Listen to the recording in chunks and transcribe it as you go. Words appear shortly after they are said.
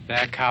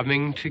They're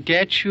coming to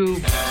get you.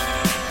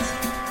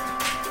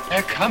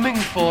 They're coming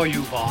for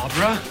you,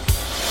 Barbara.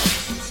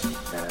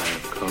 They're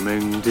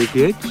coming to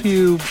get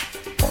you.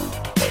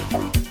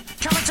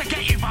 Coming to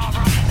get you,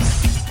 Barbara.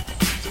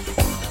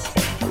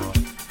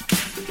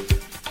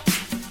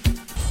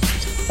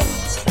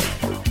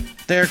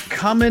 They're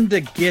coming to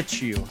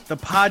get you. The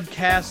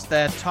podcast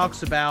that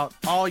talks about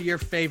all your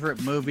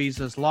favorite movies,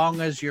 as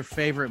long as your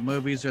favorite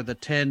movies are the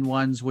 10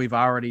 ones we've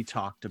already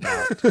talked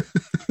about.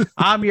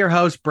 I'm your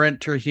host, Brent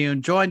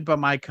Terhune, joined by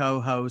my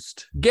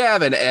co-host,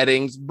 Gavin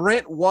Eddings.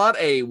 Brent, what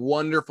a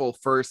wonderful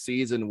first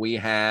season we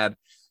had.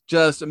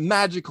 Just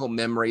magical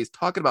memories,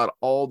 talking about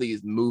all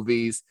these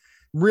movies.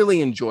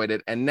 Really enjoyed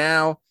it. And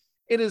now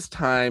it is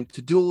time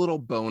to do a little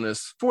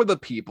bonus for the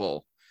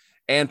people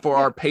and for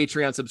our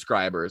Patreon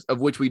subscribers,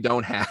 of which we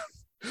don't have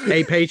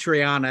a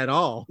Patreon at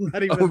all.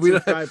 Not even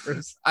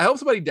subscribers. I hope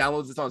somebody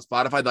downloads this on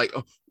Spotify. Like,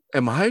 oh,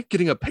 am I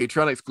getting a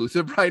Patreon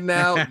exclusive right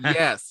now?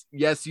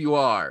 Yes, you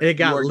are. It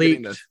got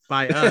leaked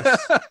by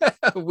us.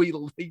 We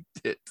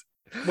leaked it.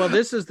 Well,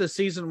 this is the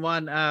season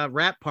 1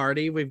 wrap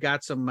party. We've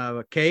got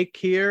some cake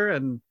here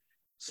and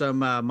some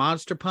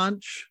Monster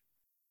Punch.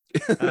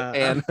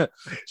 And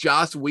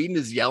Joss Whedon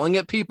is yelling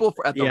at people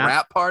at the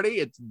wrap party.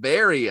 It's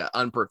very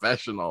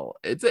unprofessional.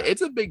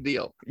 It's a big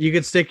deal. You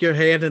can stick your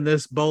hand in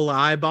this bowl of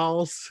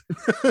eyeballs.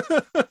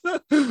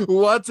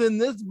 What's in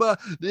this?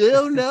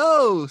 Oh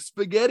no,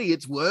 spaghetti.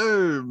 It's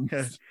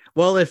worms.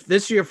 Well, if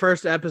this is your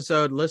first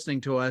episode listening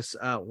to us,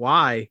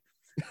 why?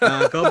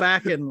 Go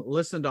back and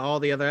listen to all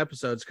the other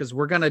episodes, because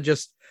we're going to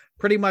just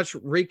pretty much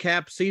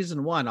recap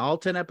season 1, all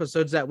 10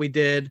 episodes that we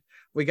did.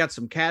 We got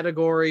some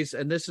categories,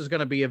 and this is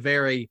going to be a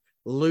very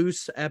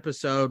loose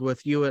episode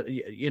with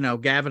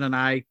Gavin and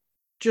I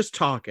just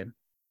talking.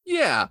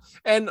 Yeah.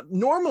 And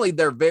normally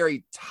they're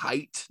very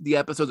tight. The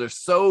episodes are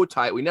so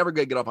tight. We never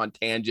get off on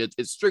tangents.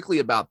 It's strictly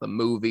about the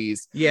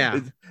movies. Yeah.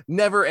 It's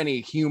never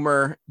any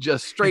humor,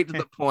 just straight to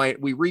the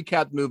point. We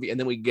recap the movie and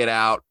then we get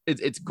out.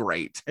 It's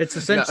great. It's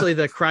essentially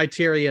the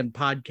Criterion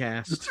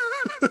podcast.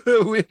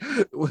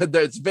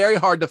 It's very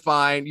hard to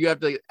find. You have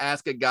to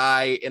ask a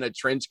guy in a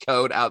trench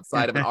coat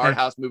outside of an art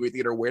house movie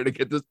theater where to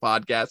get this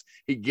podcast.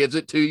 He gives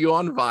it to you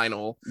on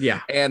vinyl.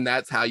 Yeah. And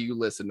that's how you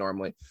listen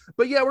normally.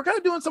 But yeah, we're kind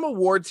of doing some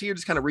awards here,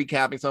 just kind of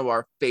recapping some of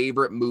our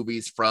favorite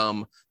movies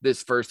from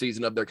this first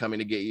season of They're Coming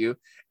to Get You,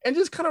 and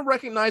just kind of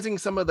recognizing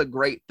some of the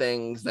great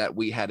things that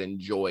we had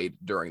enjoyed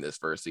during this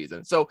first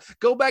season. So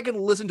go back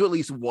and listen to at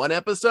least one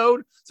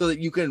episode so that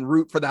you can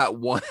root for that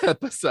one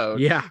episode.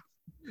 Yeah.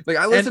 Like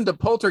I listened to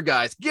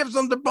Poltergeist. Give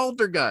some to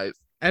Poltergeist.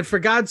 And for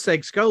God's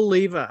sakes, go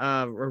leave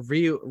a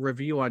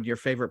review on your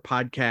favorite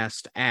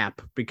podcast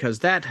app, because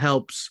that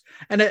helps.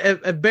 And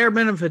at bare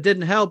minimum, if it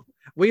didn't help,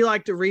 we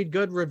like to read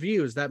good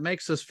reviews. That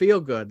makes us feel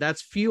good.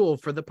 That's fuel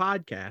for the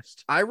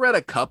podcast. I read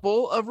a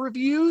couple of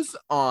reviews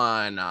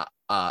on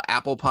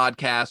Apple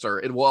Podcasts, or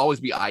it will always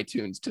be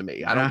iTunes to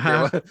me. I don't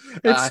care.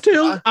 It's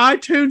still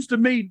iTunes to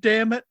me,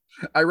 damn it.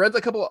 I read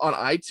a couple on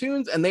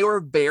iTunes, and they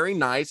were very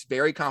nice,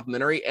 very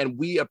complimentary, and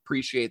we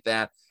appreciate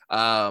that.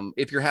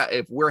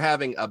 If we're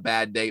having a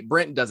bad day,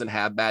 Brent doesn't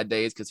have bad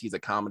days because he's a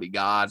comedy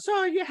god.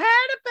 So you had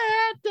a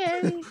bad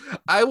day.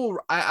 I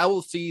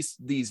will see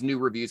these new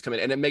reviews come in,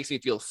 and it makes me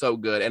feel so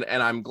good.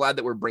 And I'm glad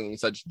that we're bringing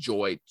such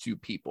joy to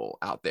people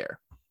out there.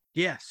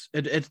 Yes,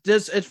 it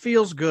does. It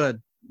feels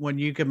good when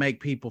you can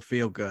make people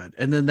feel good,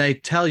 and then they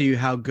tell you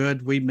how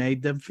good we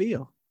made them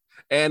feel.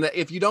 And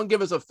if you don't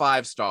give us a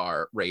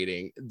 5-star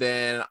rating,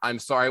 then I'm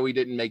sorry we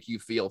didn't make you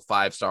feel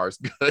 5 stars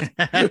good.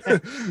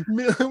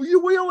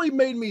 We only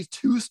made me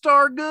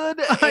 2-star good.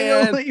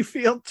 I only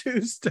feel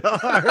 2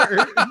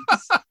 stars.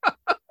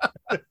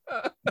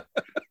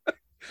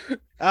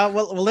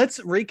 Well, let's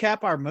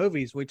recap our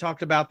movies. We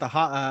talked about the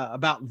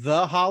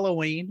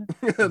Halloween,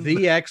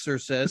 The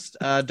Exorcist,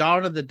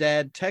 Dawn of the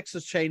Dead,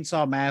 Texas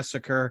Chainsaw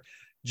Massacre,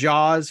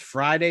 Jaws,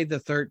 Friday the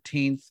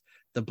 13th,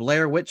 The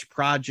Blair Witch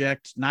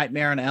Project,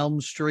 Nightmare on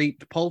Elm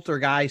Street,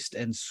 Poltergeist,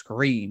 and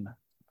Scream.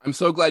 I'm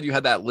so glad you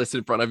had that list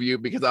in front of you,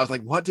 because I was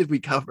like, what did we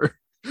cover?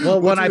 Well,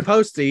 when I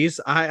post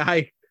these,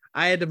 I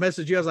had to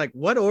message you. I was like,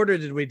 what order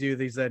did we do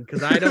these in?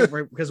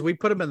 Because we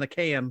put them in the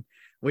can.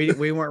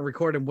 We weren't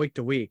recording week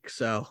to week.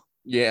 So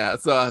yeah.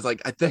 So I was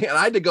like, I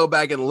had to go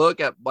back and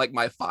look at like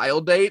my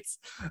file dates.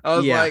 I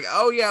was like,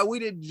 oh yeah, we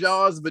did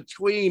Jaws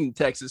between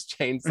Texas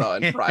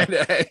Chainsaw and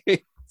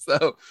Friday.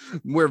 So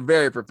we're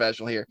very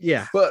professional here.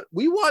 Yeah. But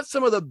we watched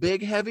some of the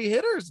big heavy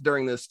hitters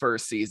during this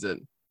first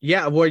season.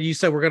 Yeah. Well, you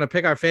said we're going to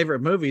pick our favorite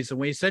movies, and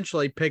we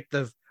essentially picked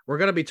we're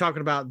going to be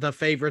talking about the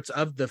favorites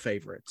of the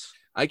favorites.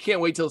 I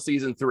can't wait till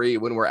season 3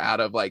 when we're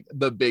out of like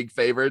the big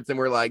favorites and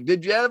we're like,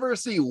 did you ever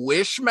see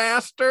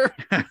Wishmaster?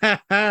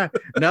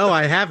 No,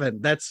 I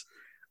haven't. That's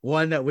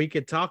one that we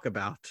could talk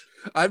about.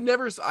 I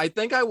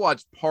think I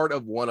watched part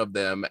of one of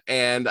them,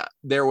 and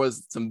there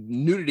was some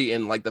nudity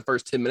in like the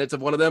first 10 minutes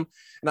of one of them.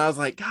 And I was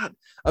like, God,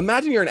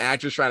 imagine you're an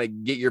actress trying to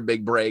get your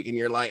big break, and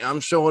you're like, I'm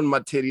showing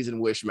my titties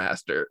in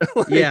Wishmaster.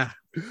 Yeah.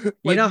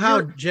 You know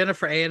how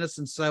Jennifer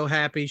Aniston's so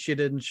happy she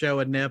didn't show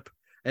a nip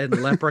in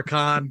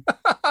Leprechaun?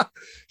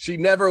 She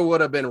never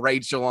would have been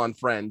Rachel on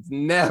Friends.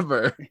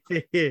 Never.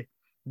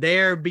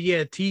 There be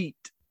a teat.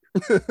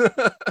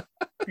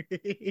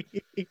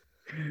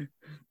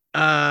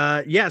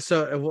 Yeah,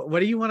 so what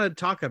do you want to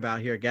talk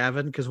about here,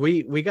 Gavin? Because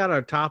we got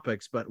our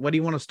topics, but what do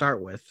you want to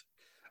start with?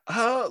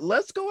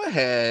 Let's go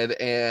ahead,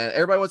 and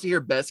everybody wants to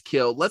hear best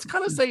kill. Let's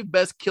kind of save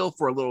best kill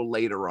for a little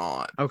later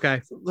on.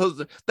 Okay.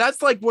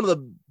 That's like one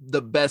of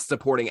the best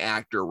supporting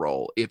actor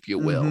role, if you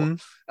will.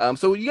 Mm-hmm.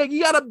 So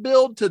you got to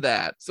build to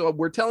that. So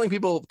we're telling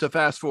people to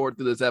fast forward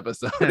through this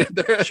episode.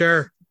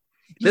 Sure.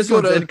 This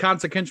one's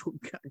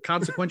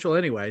inconsequential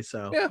anyway,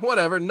 so yeah,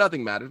 whatever.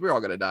 Nothing matters. We're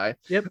all gonna die.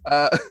 Yep.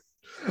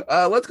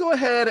 Let's go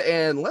ahead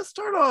and let's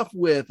start off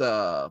with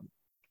a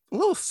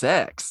little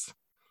sex.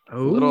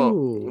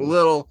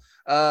 Oh,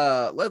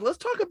 Let's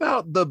talk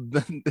about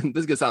this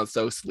is gonna sound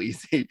so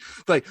sleazy.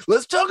 Like,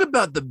 let's talk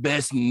about the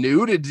best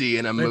nudity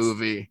in a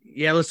movie.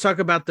 Yeah, let's talk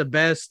about the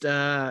best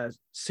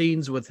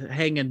scenes with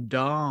hanging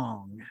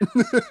dong.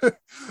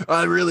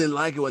 I really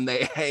like it when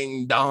they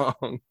hang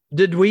dong.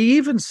 Did we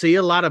even see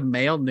a lot of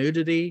male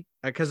nudity?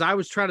 Because I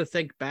was trying to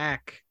think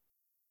back.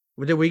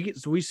 Did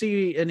we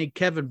see any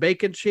Kevin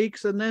Bacon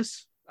cheeks in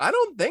this? I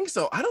don't think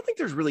so. I don't think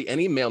there's really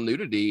any male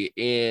nudity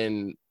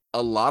in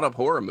a lot of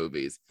horror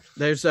movies.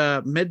 There's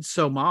a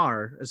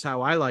Midsommar, is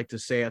how I like to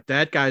say it.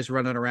 That guy's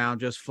running around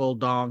just full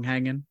dong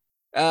hanging.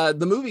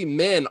 The movie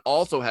Men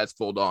also has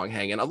full dong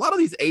hanging. A lot of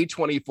these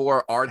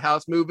A24 art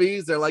house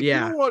movies, they're like,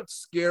 yeah. You know what's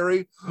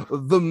scary?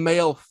 The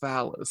male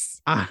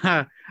phallus.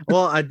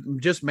 Well,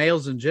 just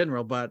males in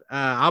general, but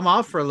I'm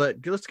off for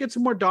let's get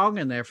some more dong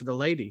in there for the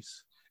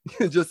ladies.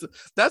 Just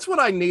that's what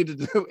I need to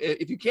do.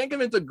 If you can't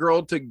convince a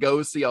girl to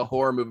go see a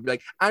horror movie, be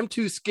like, I'm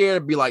too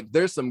scared, be like,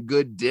 there's some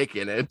good dick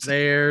in it.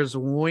 There's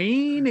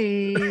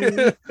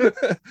weenie.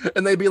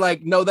 And they'd be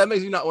like, no, that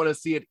makes me not want to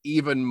see it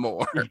even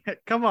more.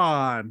 Come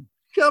on.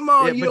 Yeah,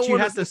 but you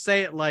have to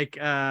say it like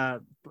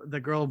the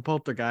girl in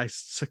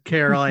Poltergeist,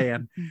 Carol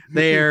Ann.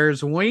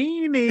 There's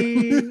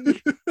weenie.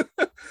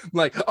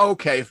 Like,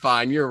 okay,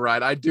 fine, you're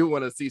right. I do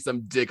want to see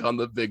some dick on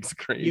the big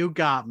screen. You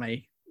got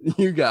me.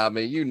 You got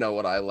me. You know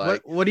what I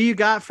like. What do you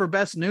got for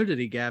best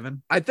nudity,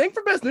 Gavin? I think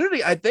for best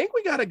nudity, I think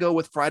we got to go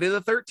with Friday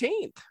the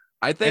 13th.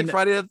 I think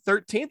Friday the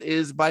 13th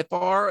is by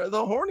far the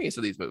horniest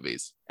of these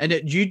movies. And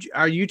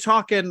are you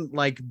talking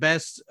like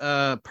best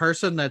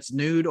person that's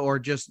nude or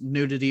just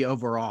nudity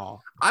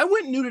overall? I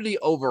went nudity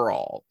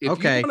overall.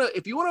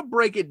 If you want to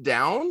break it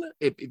down,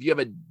 if you have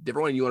a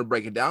different one and you want to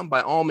break it down,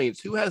 by all means,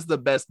 who has the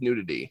best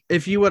nudity?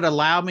 If you would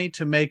allow me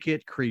to make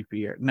it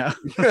creepier. No.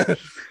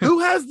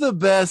 Who has the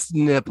best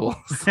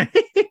nipples?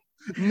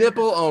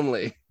 Nipple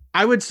only.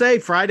 I would say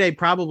Friday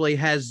probably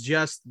has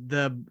just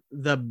the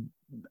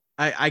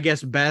I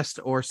guess best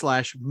or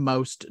 /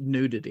 most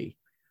nudity.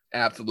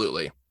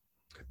 Absolutely.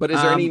 But is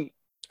there any?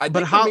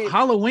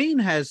 Halloween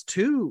has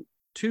two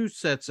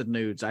sets of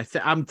nudes.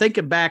 I'm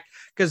thinking back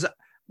because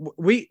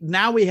we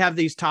have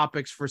these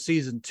topics for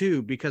season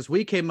 2 because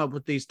we came up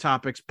with these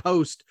topics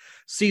post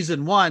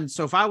season 1.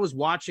 So if I was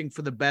watching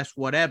for the best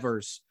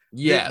whatevers,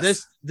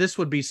 yes, this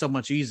would be so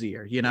much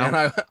easier, you know.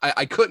 And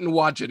I couldn't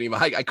watch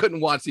anymore. I couldn't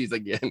watch these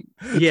again.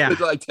 Yeah,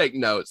 until I take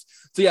notes.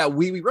 So yeah,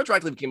 we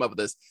retroactively came up with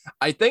this.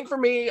 I think for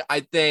me,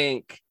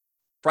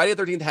 Friday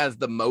the 13th has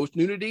the most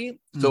nudity.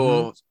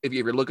 So if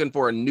you're looking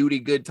for a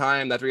nudie good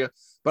time, that's where you go.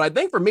 But I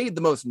think for me,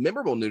 the most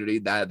memorable nudity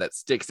that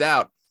sticks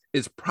out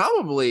is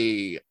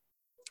probably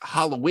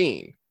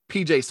Halloween.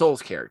 PJ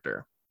Soul's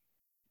character.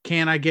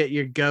 Can I get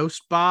your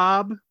ghost,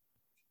 Bob?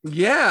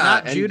 Yeah,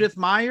 not Judith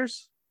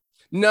Myers.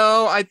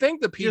 No, I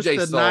think the PJ just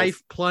the Soul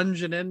knife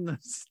plunging in the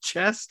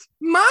chest.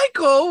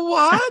 Michael,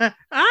 what?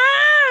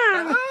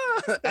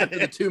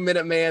 The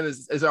 2-minute man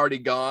is already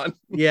gone.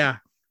 Yeah,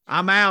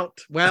 I'm out.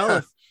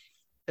 Well,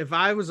 if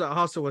I was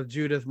also with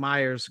Judith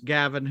Myers,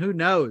 Gavin, who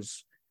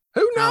knows?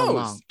 Who knows? How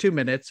long? 2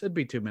 minutes. It'd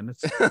be 2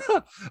 minutes.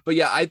 But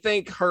yeah, I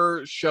think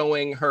her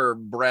showing her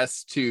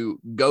breasts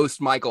to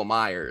Ghost Michael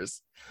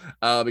Myers,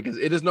 because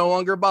it is no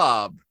longer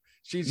Bob.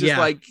 She's just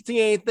like, see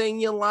anything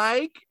you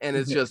like? And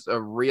it's just a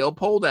real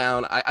pull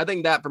down. I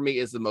think that for me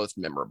is the most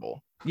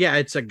memorable. Yeah,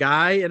 it's a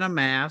guy in a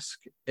mask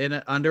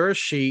under a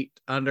sheet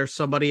under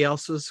somebody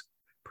else's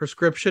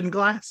prescription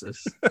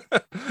glasses.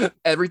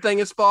 Everything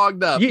is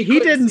fogged up. He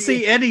didn't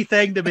see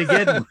anything to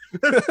begin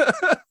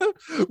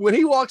with. When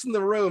he walks in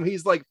the room,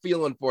 he's like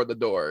feeling for the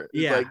door.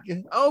 He's like,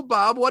 oh,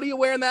 Bob, what are you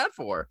wearing that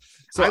for?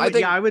 So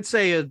I would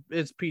say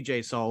it's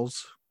PJ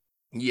Souls.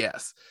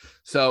 Yes.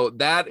 So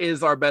that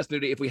is our best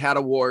nudity. If we had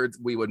awards,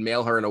 we would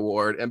mail her an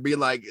award and be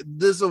like,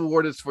 this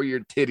award is for your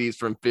titties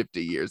from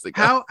 50 years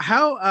ago.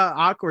 How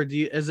awkward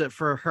is it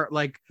for her,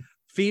 like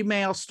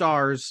female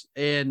stars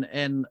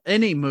in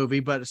any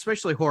movie, but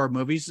especially horror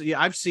movies? Yeah,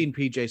 I've seen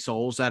PJ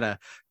Souls at a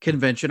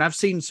convention. I've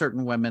seen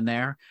certain women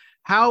there.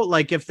 How,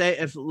 like, was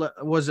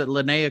it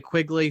Linnea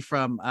Quigley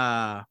from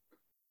Return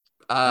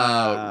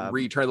of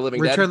the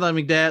Living Dead? Return of the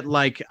Living Dead.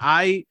 Like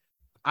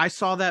I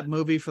saw that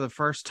movie for the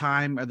first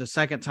time or the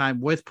second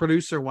time with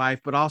producer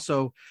wife, but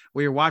also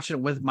we were watching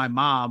it with my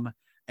mom,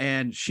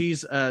 and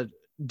she's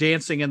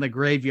dancing in the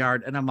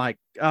graveyard, and I'm like,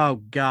 oh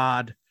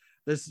God,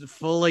 this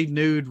fully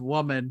nude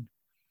woman.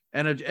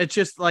 And it's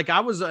just like,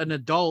 I was an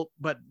adult,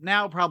 but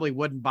now probably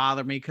wouldn't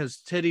bother me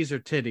because titties are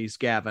titties,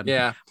 Gavin.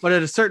 Yeah. But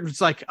at a certain, it's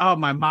like, oh,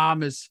 my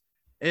mom is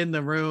in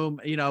the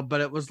room,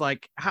 but it was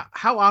like,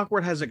 how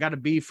awkward has it got to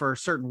be for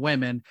certain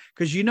women?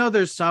 Because,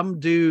 there's some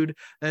dude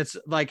that's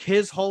like,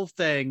 his whole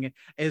thing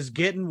is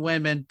getting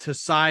women to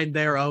sign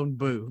their own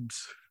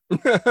boobs.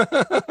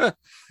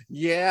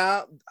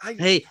 Yeah.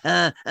 Hey,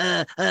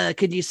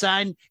 can you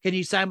sign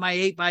my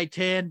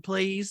 8x10,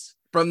 please?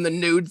 From the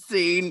nude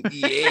scene.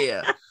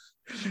 Yeah.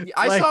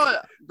 I saw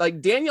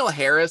like Danielle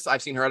Harris.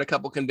 I've seen her at a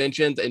couple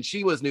conventions, and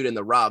she was nude in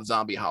the Rob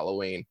Zombie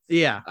Halloween.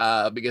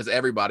 Yeah. Because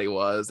everybody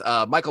was.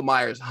 Michael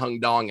Myers hung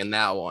dong in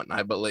that one,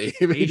 I believe.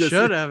 He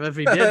should have if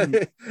he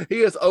didn't.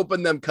 He just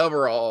opened them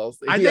coveralls.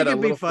 I think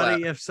it'd be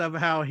funny if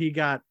somehow he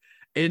got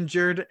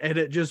injured and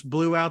it just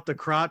blew out the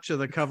crotch of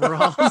the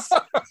coveralls.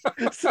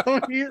 So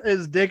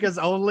his dick is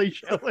only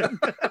showing.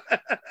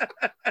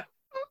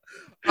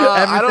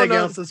 Everything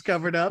else is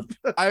covered up.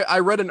 I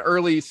read an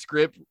early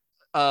script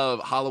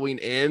of Halloween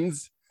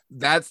Ends.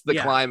 That's the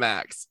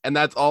climax, and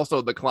that's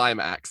also the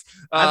climax.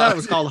 I thought it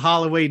was called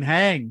Halloween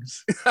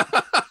Hangs.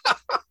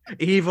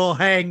 Evil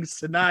hangs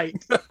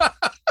tonight.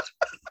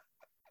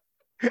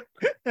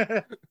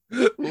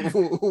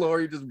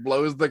 Laurie just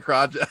blows the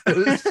crotch out.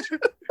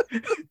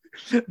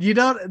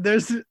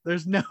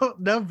 There's no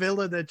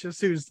villain that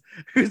just who's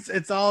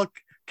it's all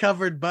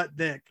covered butt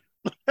dick.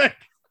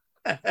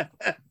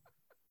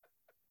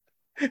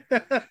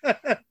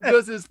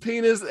 Just his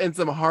penis and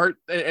some heart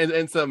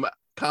and some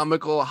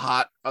comical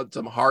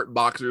some heart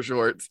boxer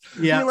shorts.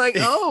 Yeah. You're like,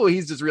 oh,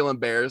 he's just real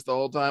embarrassed the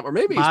whole time. Or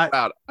maybe he's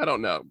proud. I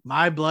don't know.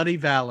 My Bloody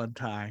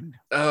Valentine.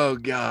 Oh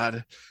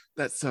God.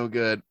 That's so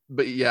good.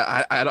 But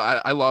yeah,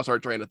 I lost our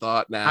train of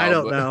thought now. I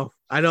don't know.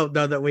 I don't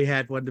know that we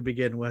had one to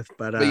begin with,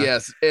 but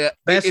yes,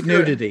 best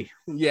nudity.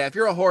 Yeah, if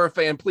you're a horror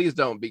fan, please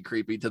don't be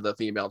creepy to the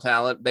female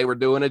talent. They were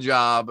doing a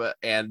job,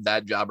 and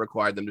that job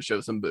required them to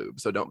show some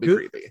boobs. So don't be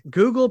creepy.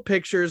 Google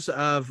pictures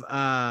of who's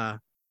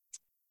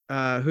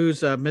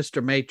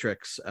Mr.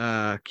 Matrix,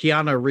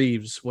 Keanu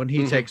Reeves, when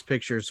he takes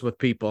pictures with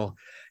people.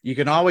 You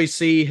can always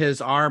see his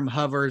arm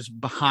hovers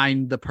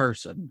behind the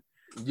person.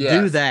 Yes.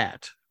 Do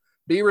that.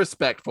 Be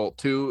respectful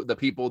to the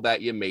people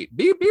that you meet.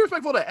 Be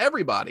respectful to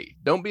everybody.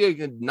 Don't be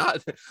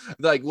not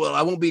like, well,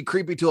 I won't be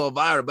creepy to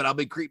Elvira, but I'll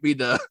be creepy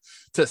to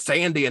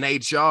Sandy and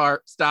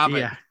HR. Stop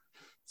it.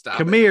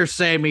 Come here,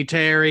 Sammy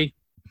Terry.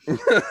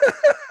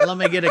 Let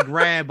me get a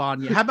grab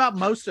on you. How about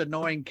most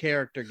annoying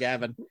character,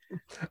 Gavin?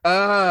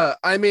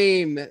 I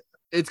mean,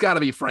 it's got to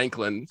be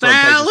Franklin.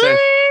 Sally!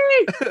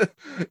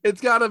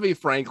 It's got to be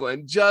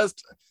Franklin.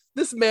 Just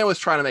this man was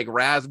trying to make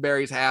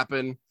raspberries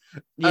happen.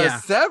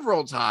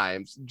 Several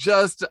times,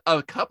 just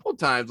a couple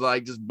times,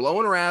 like just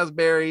blowing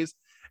raspberries.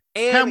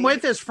 And come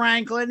with us,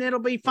 Franklin.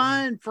 It'll be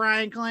fun,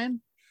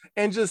 Franklin.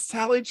 And just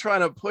Sally trying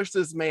to push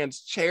this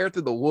man's chair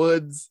through the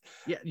woods.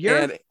 Yeah,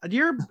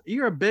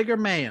 you're a bigger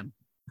man,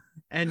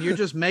 and you're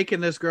just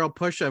making this girl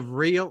push a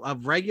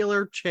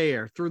regular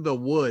chair through the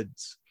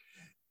woods.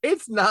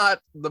 It's not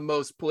the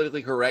most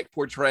politically correct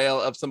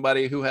portrayal of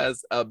somebody who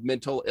has a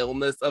mental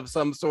illness of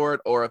some sort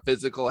or a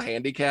physical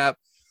handicap.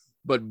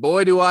 But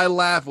boy, do I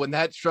laugh when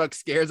that truck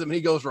scares him and he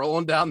goes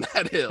rolling down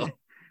that hill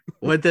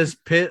with this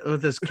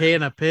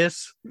can of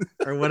piss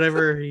or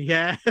whatever he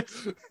had.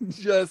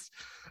 Just,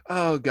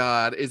 oh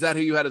God, is that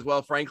who you had as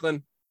well,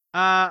 Franklin?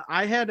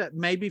 I had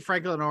maybe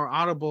Franklin, or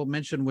audible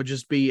mention would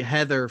just be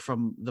Heather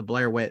from the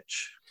Blair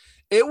Witch.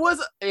 It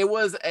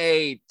was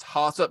a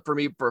toss up for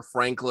me for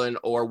Franklin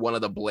or one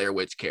of the Blair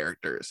Witch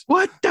characters.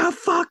 What the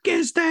fuck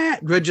is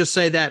that? We'd just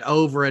say that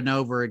over and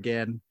over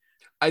again.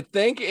 I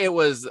think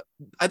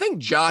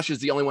Josh is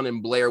the only one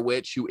in Blair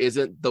Witch who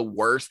isn't the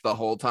worst the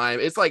whole time.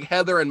 It's like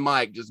Heather and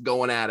Mike just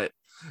going at it.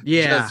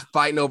 Yeah. Just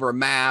fighting over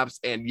maps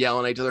and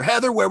yelling at each other.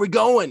 Heather, where are we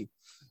going?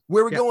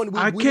 Where are we going?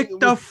 I kicked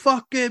the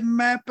fucking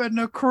map in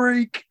the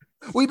creek.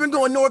 We've been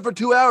going north for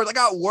 2 hours. I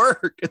got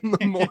work in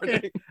the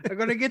morning. I'm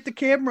going to get the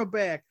camera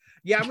back.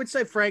 Yeah, I would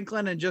say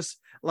Franklin, and just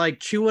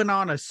like chewing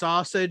on a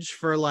sausage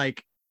for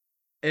like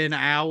an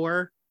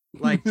hour.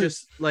 Like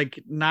just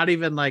like not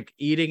even like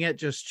eating it,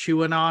 just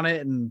chewing on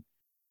it. And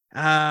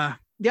I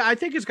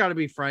think it's got to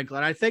be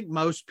Franklin. I think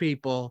most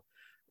people,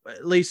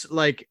 at least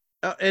like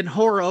in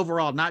horror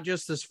overall, not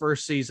just this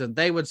first season,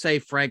 they would say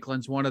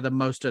Franklin's one of the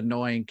most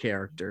annoying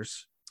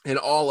characters in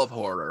all of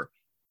horror.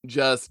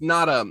 Just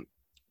not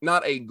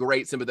a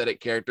great sympathetic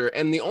character,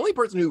 and the only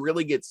person who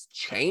really gets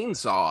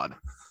chainsawed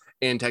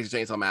in Texas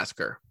Chainsaw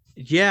Massacre.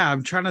 Yeah,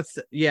 I'm trying to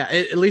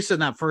at least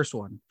in that first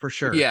one for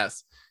sure.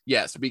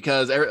 Yes,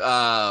 because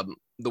the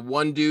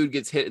one dude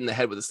gets hit in the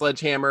head with a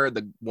sledgehammer.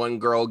 The one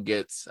girl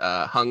gets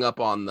hung up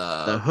on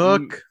the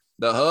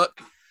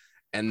hook,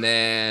 and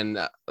then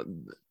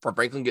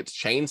Franklin gets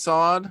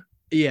chainsawed.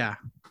 Yeah.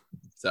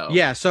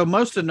 So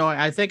most annoying,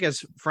 I think,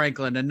 is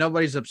Franklin, and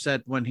nobody's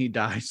upset when he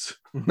dies.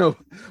 No,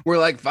 we're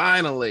like,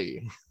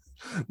 finally,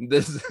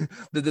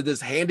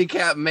 this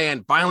handicapped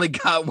man finally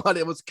got what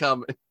it was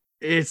coming.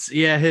 It's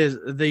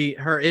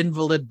her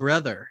invalid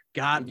brother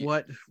got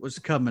what was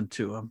coming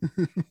to him.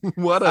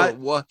 What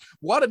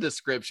a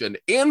description.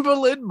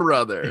 Invalid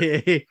brother.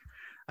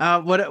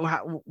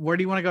 Where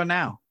do you want to go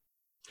now?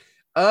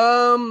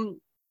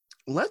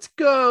 Let's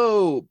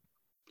go.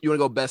 You want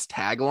to go best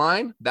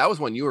tagline? That was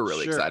one you were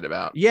really excited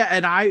about. Yeah,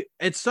 and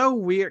it's so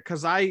weird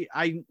because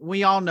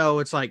we all know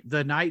it's like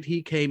the night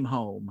he came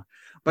home,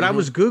 but I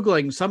was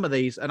Googling some of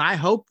these and I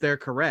hope they're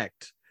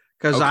correct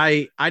because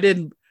I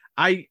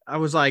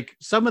was like,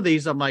 some of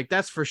these I'm like,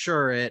 that's for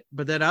sure it,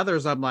 but then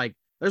others I'm like,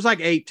 there's like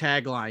 8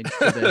 taglines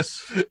to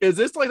this. Is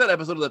this like that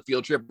episode of the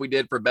field trip we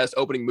did for best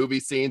opening movie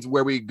scenes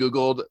where we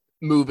Googled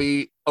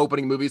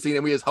opening movie scene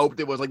and we just hoped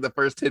it was like the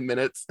first 10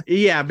 minutes?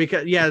 Yeah,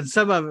 because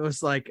some of it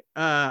was like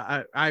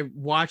I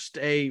watched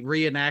a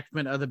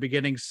reenactment of the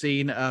beginning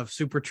scene of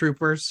Super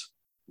Troopers.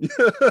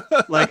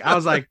 Like I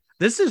was like,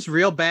 this is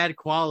real bad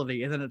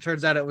quality, and then it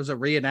turns out it was a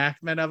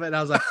reenactment of it, and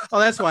I was like, oh,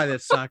 that's why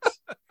this sucks.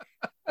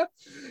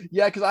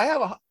 Yeah, because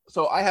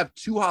I have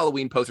 2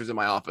 Halloween posters in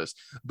my office.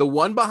 The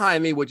one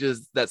behind me,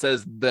 that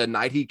says the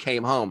night he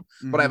came home.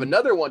 But I have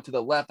another one to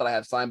the left that I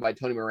have signed by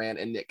Tony Moran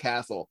and Nick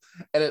Castle.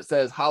 And it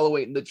says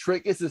Halloween, the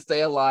trick is to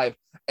stay alive.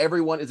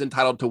 Everyone is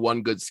entitled to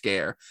one good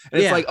scare.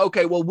 And it's like,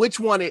 okay, well, which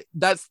one?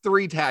 That's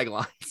 3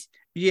 taglines.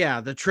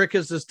 Yeah, the trick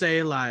is to stay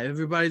alive.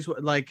 Everybody's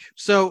like,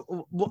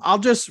 so I'll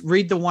just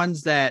read the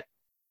ones that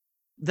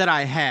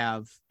I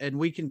have, and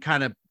we can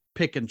kind of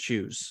pick and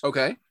choose.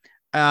 Okay.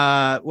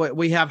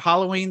 We have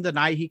Halloween, the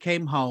night he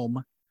came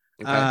home.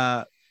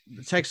 The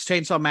Texas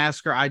Chainsaw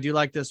Massacre, I do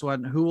like this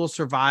one. Who will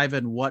survive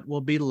and what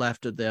will be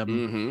left of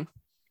them?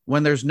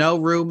 When there's no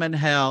room in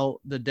hell,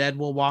 the dead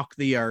will walk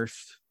the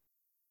earth.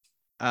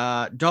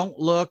 Don't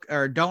look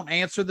or don't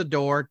answer the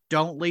door.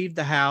 Don't leave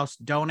the house.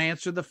 Don't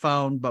answer the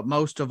phone. But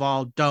most of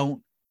all,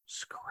 don't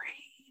scream.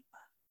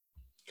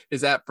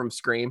 Is that from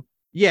Scream?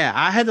 Yeah,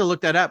 I had to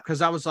look that up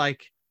because I was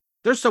like,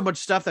 there's so much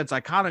stuff that's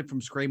iconic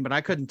from Scream, but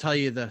I couldn't tell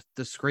you the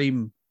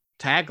Scream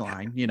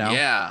tagline, you know?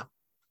 Yeah.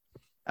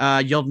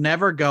 You'll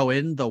never go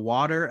in the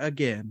water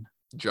again.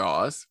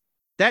 Jaws.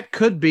 That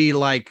could be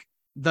like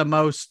the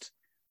most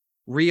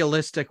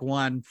realistic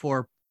one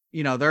for,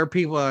 there are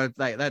people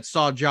that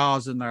saw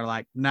Jaws and they're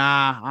like,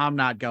 nah, I'm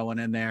not going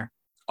in there.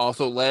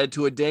 Also led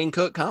to a Dane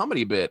Cook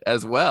comedy bit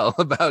as well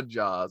about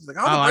Jaws. Like,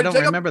 I don't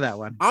remember that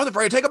one. I was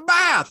afraid to take a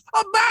bath.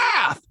 A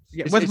bath!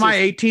 Yeah, with my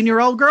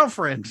 18-year-old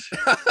girlfriend.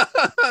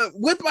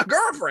 With my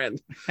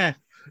girlfriend.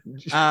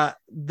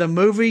 The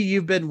movie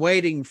you've been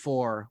waiting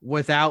for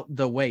without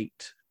the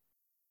wait.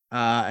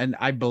 And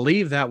I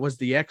believe that was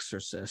The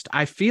Exorcist.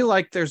 I feel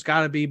like there's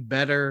got to be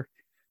better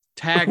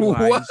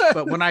taglines,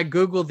 but when I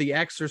Google The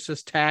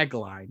Exorcist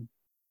tagline,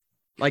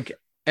 like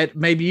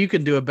maybe you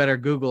can do a better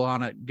Google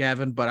on it,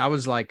 Gavin, but I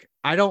was like,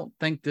 I don't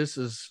think this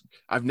is.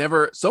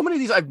 So many of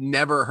these I've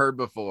never heard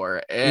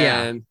before.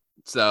 And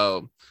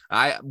so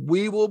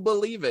we will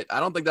believe it. I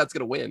don't think that's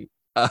going to win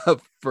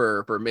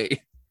for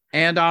me.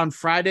 And on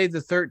Friday the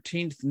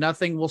 13th,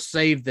 nothing will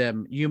save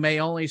them. You may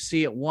only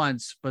see it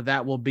once, but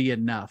that will be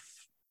enough.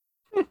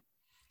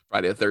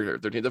 Friday the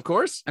 13th, of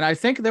course. And I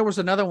think there was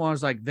another one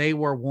was like, they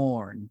were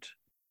warned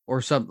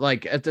or something,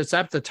 like it's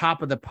at the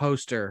top of the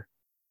poster.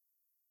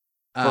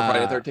 For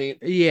Friday the 13th?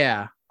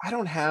 Yeah. I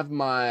don't have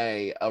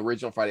my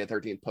original Friday the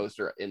 13th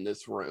poster in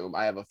this room.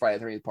 I have a Friday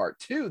the 13th part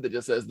 2 that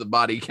just says the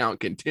body count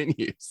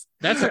continues.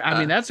 That's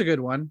a good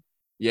one.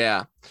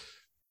 Yeah.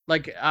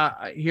 Like,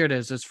 here it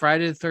is. It's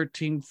Friday the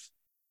 13th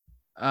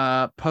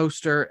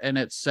poster, and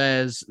it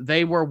says,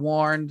 they were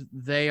warned,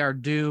 they are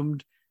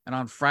doomed, and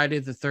on Friday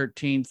the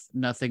 13th,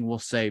 nothing will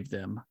save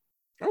them.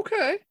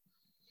 Okay.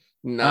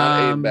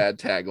 Not a bad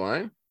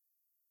tagline.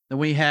 Then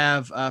we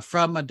have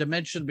from a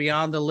dimension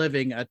beyond the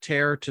living, a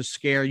terror to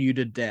scare you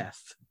to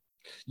death.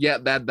 Yeah,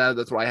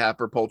 that's what I have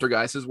for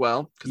Poltergeist as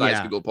well, because I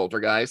just Googled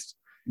Poltergeist.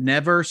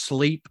 Never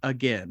sleep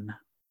again.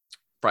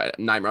 Friday,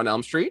 Nightmare on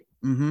Elm Street.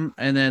 Mm-hmm.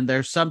 And then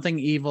there's something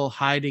evil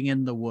hiding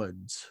in the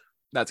woods.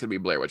 That's gonna be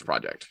Blair Witch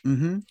Project.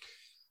 Mm-hmm.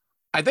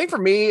 I think for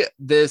me,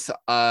 this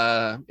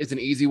is an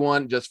easy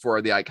one just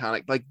for the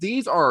iconic. Like,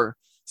 these are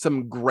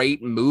some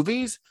great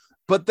movies,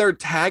 but their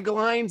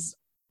taglines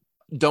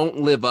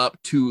don't live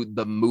up to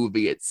the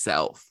movie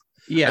itself.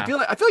 Yeah. I feel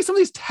like some of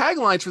these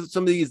taglines for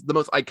some of the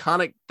most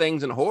iconic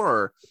things in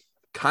horror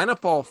kind of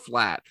fall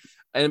flat.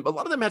 And a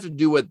lot of them have to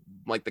do with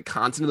like the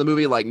content of the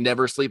movie, like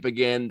Never Sleep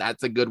Again.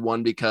 That's a good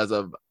one because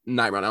of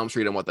Nightmare on Elm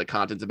Street and what the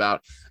content's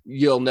about.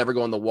 You'll Never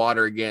Go in the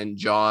Water Again,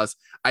 Jaws.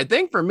 I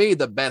think for me,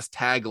 the best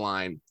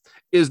tagline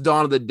is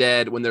Dawn of the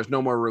Dead. When there's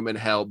no more room in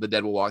hell, the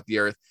dead will walk the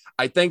earth.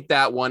 I think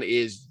that one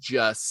is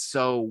just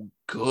so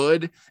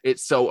good.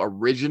 It's so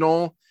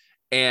original.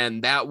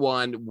 And that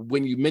one,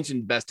 when you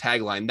mentioned best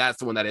tagline, that's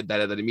the one that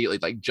immediately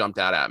like jumped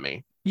out at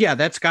me. Yeah,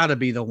 that's got to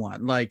be the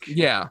one. Like,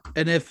 yeah.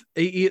 And if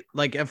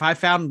I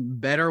found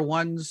better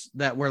ones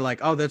that were like,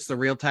 oh, that's the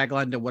real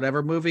tagline to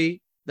whatever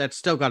movie, that's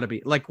still got to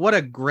be like, what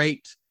a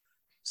great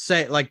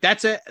say. Like,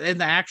 that's it in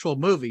the actual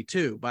movie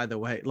too, by the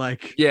way.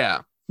 Like,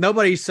 yeah,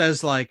 nobody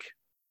says like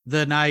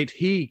the night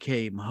he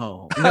came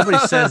home. Nobody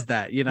says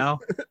that, you know?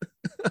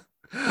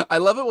 I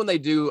love it when they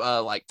do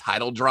like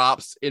title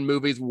drops in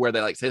movies where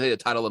they like say the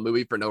title of the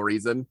movie for no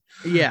reason.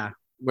 Yeah.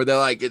 Where they're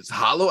like, it's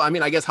Halloween. I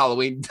mean, I guess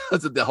Halloween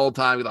does it the whole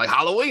time. Like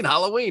Halloween.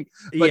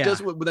 But Yeah.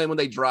 just then when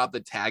they drop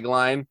the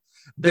tagline,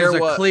 There's there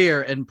a was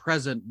clear and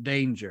present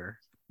danger,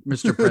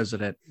 Mr.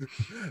 President.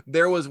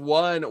 there was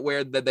one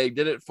where that they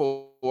did it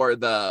for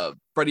the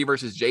Freddy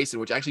versus Jason,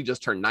 which actually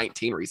just turned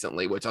 19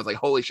 recently, which I was like,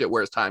 holy shit,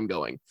 where's time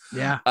going?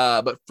 Yeah.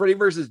 But Freddy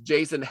versus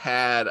Jason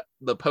had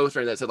the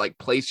poster that said like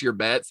place your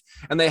bets,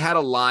 and they had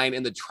a line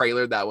in the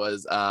trailer that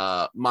was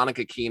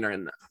Monica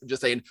Keenan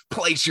just saying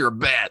place your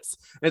bets.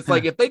 And it's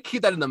like if they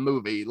keep that in the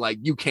movie, like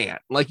you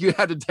can't, like you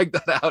have to take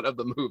that out of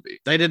the movie.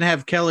 They didn't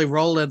have Kelly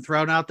Rowland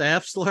thrown out the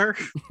F slur.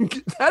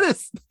 that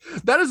is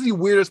the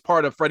weirdest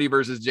part of Freddy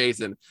versus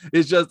Jason.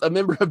 Is just a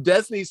member of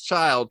Destiny's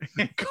Child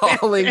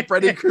calling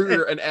Freddy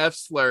Krueger an F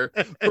slur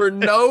for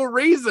no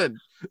reason.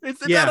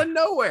 It's out of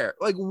nowhere.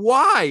 Like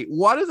why?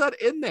 What is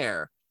that in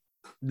there?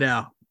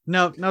 No,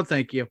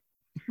 thank you.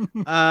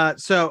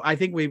 So I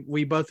think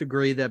we both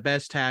agree that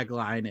best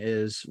tagline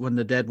is when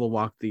the dead will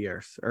walk the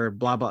earth, or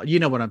blah blah. You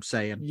know what I'm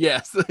saying?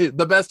 Yes,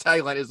 the best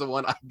tagline is the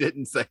one I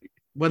didn't say.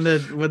 When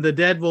the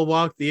dead will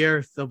walk the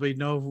earth, there'll be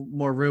no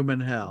more room in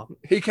hell.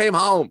 He came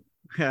home.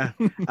 Yeah.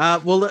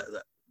 Well,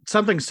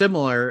 something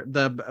similar.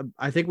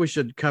 I think we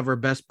should cover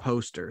best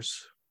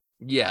posters.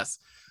 Yes.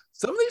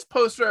 Some of these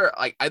posters,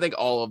 like I think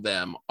all of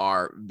them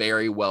are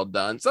very well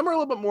done. Some are a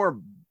little bit more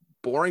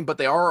boring, but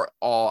they are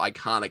all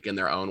iconic in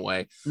their own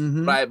way.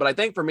 Mm-hmm. But I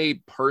think for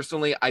me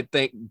personally, I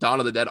think Dawn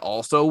of the Dead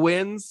also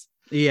wins.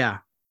 Yeah.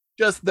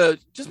 Just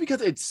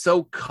because it's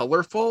so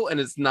colorful and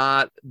it's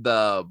not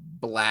the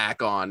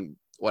black on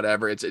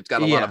whatever. It's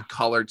got a lot of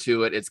color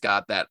to it. It's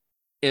got that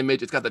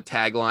image. It's got the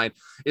tagline.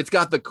 It's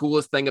got the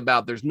coolest thing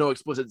about there's no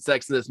explicit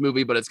sex in this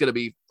movie, but it's going to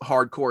be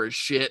hardcore as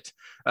shit.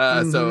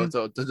 So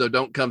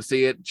don't come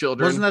see it,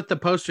 children. Wasn't that the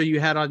poster you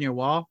had on your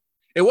wall?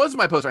 It was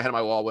my poster I had on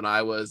my wall when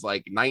I was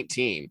like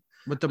 19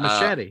 with the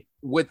machete.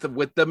 With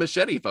the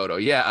machete photo.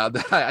 Yeah.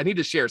 I need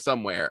to share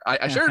somewhere.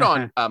 I shared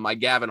on my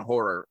Gavin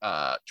Horror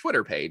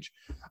Twitter page.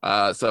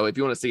 So if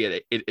you want to see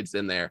it, it's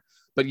in there.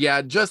 But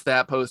yeah, just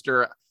that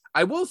poster.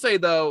 I will say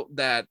though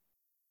that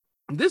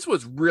this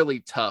was really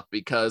tough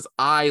because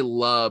I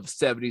love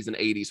 70s and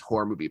 80s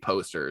horror movie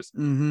posters.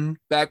 Mm-hmm.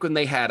 Back when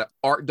they had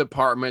art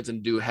departments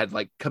and had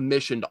like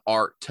commissioned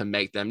art to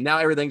make them. Now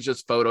everything's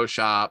just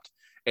photoshopped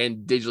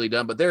and digitally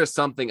done. But there is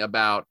something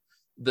about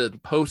the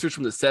posters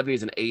from the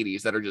 70s and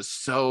 80s that are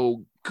just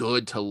so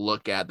good to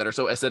look at, that are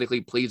so aesthetically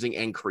pleasing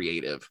and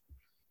creative.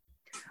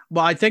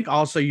 Well, I think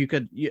also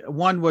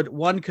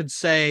one could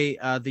say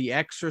the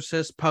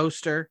Exorcist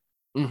poster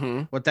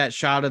with that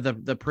shot of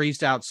the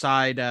priest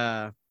outside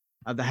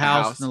of the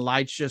house and the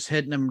lights just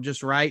hitting him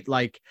just right,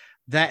 like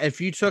that. If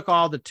you took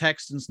all the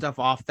text and stuff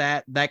off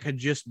that could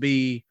just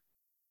be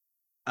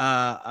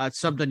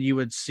something you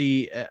would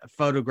see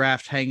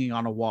photographed hanging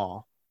on a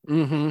wall.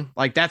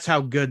 Like that's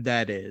how good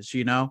that is,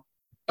 you know?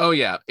 Oh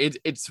yeah,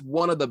 it's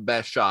one of the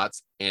best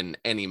shots in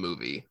any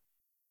movie.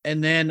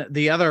 And then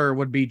the other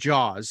would be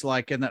Jaws,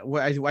 like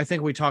I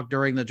think we talked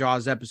during the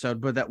Jaws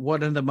episode, but that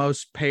one of the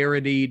most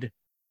parodied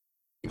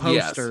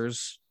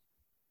posters.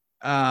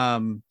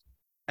 And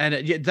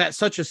that's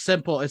such a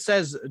simple, it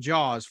says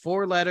Jaws,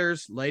 4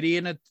 letters, lady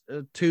in a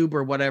tube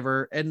or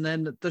whatever, and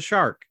then the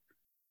shark.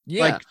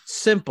 Yeah, like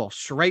simple,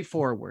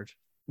 straightforward.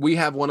 We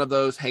have one of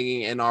those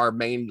hanging in our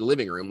main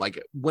living room.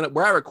 Like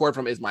where I record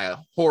from is my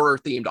horror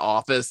themed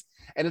office,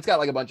 and it's got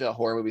like a bunch of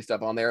horror movie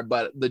stuff on there.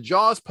 But the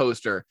Jaws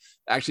poster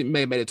actually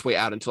may have made its way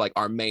out into like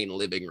our main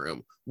living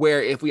room,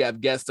 where if we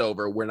have guests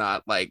over, we're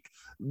not like,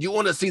 you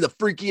want to see the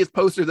freakiest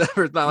posters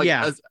ever? It's not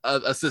like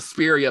a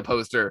Suspiria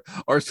poster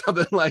or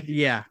something like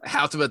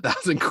House of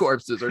 1,000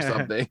 Corpses or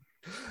something.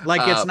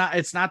 Like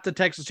it's not the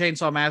Texas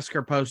Chainsaw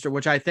Massacre poster,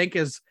 which I think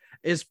is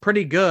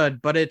pretty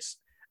good, but it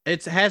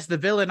has the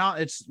villain on.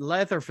 It's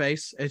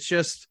Leatherface. It's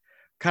just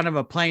kind of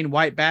a plain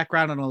white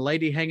background and a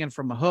lady hanging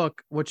from a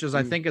hook, which is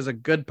I think is a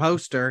good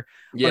poster.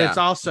 But it's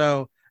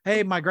also,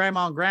 hey, my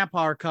grandma and grandpa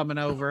are coming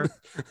over.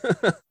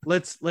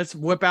 let's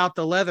whip out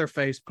the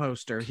Leatherface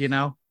poster, you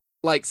know?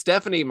 Like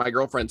Stephanie, my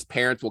girlfriend's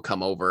parents will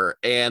come over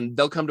and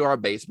they'll come to our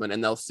basement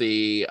and they'll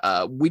see,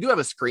 we do have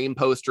a Scream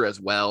poster as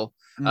well.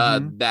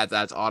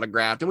 That's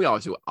autographed, and we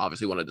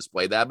obviously want to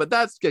display that, but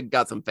that's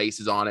got some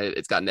faces on it.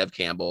 It's got Nev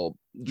Campbell,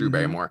 Drew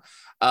Barrymore.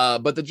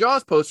 But the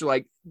Jaws poster,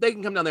 like they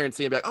can come down there and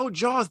see it, be like, oh,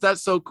 Jaws,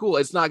 that's so cool.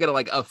 It's not gonna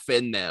like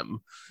offend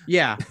them.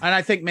 Yeah. And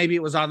I think maybe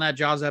it was on that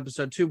Jaws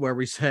episode too, where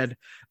we said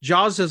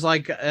Jaws is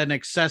like an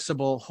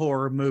accessible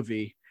horror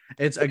movie.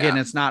 It's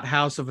it's not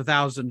House of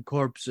 1,000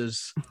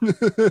 Corpses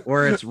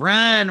where it's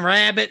run,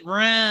 rabbit,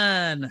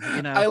 run.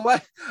 You know,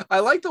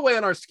 I like the way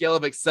on our scale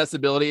of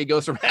accessibility it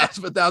goes from House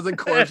of 1,000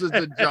 Corpses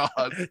to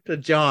Jaws. To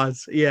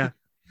Jaws, yeah.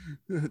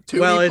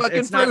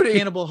 It's not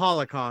Cannibal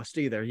Holocaust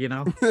either, you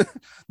know.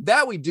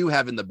 That we do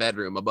have in the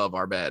bedroom above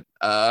our bed.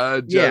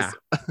 I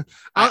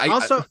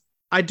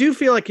do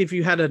feel like if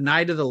you had a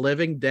Night of the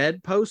Living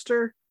Dead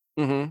poster,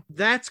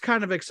 that's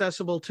kind of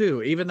accessible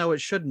too, even though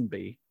it shouldn't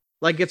be.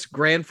 Like it's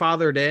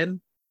grandfathered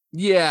in.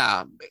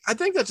 Yeah, I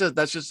think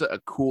that's just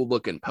a cool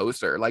looking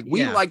poster. Like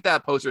we Yeah. like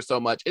that poster so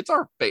much. It's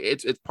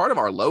it's part of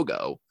our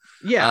logo.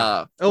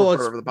 Yeah. For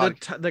It's the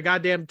podcast. the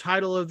goddamn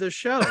title of this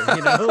show.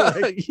 You know,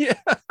 like, Yeah,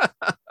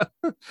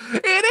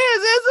 it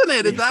is, isn't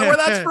it? Is that where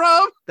that's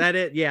from? that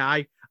it.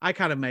 Yeah, I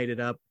kind of made it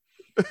up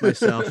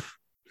myself.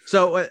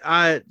 So,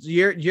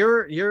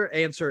 your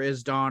answer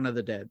is Dawn of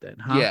the Dead, then,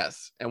 huh?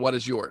 Yes. And what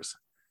is yours?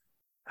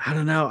 I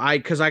don't know.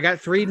 Because I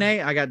got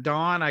I got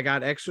Dawn, I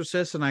got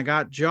Exorcist, and I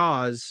got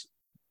Jaws,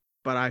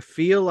 but I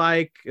feel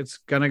like it's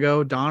gonna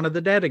go Dawn of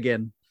the Dead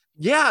again.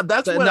 Yeah,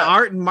 that's In what the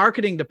art and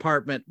marketing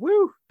department.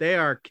 Woo, they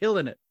are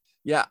killing it.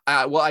 Yeah.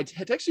 Well, I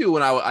texted you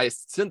when I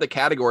sent the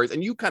categories,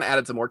 and you kind of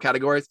added some more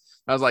categories.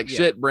 I was like, Yeah.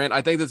 shit, Brent,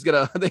 I think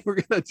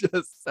we're gonna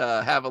just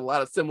have a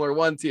lot of similar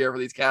ones here for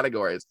these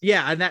categories.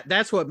 Yeah, and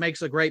that's what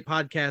makes a great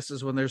podcast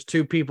is when there's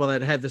two people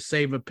that have the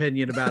same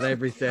opinion about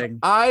everything.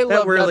 I That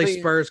love really nothing-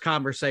 spurs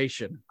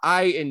conversation.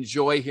 I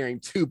enjoy hearing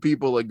two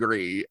people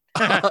agree.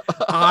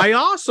 I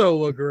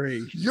also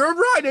agree. You're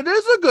right. It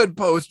is a good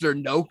poster.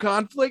 No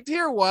conflict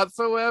here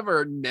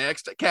whatsoever.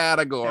 Next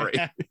category.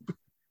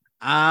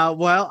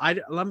 Well,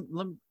 best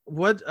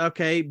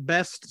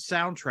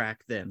soundtrack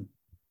then.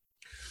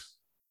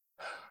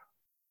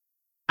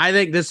 I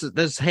think this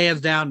is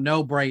hands down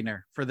no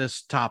brainer for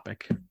this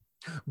topic.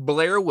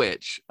 Blair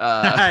Witch.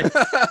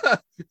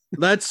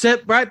 Let's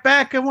sit right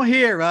back and we'll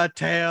hear a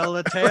tale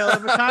of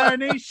a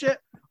tiny ship.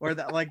 Or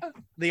that, like,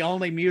 the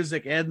only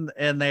music in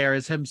there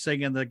is him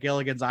singing the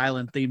Gilligan's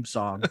Island theme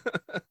song.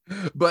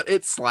 But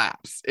it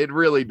slaps. It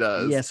really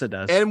does. Yes, it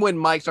does. And when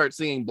Mike starts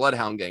singing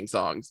Bloodhound Gang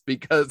songs,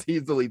 because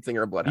he's the lead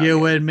singer of Bloodhound You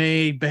Gang. and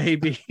me,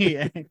 baby.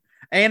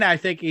 And I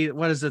think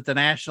what is it, the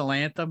national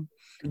anthem?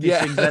 He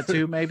sings that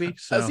too, maybe.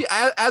 So See,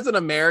 as an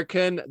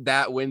American,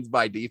 that wins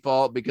by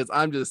default because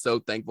I'm just so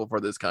thankful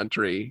for this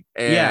country,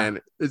 and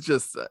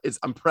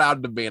I'm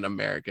proud to be an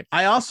American.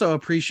 I also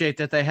appreciate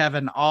that they have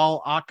an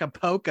all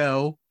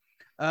Acapulco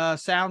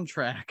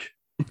soundtrack.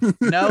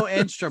 No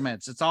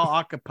instruments. It's all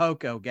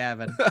Acapulco,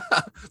 Gavin.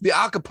 The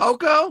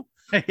Acapulco?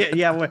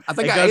 Yeah, I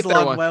think it I goes ate that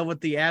along one. well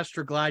with the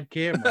Astroglide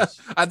cameras.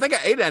 I think I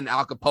ate an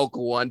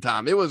Acapulco one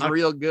time. It was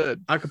real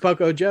good.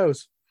 Acapulco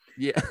Joe's.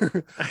 Yeah.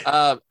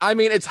 I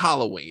mean, it's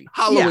Halloween.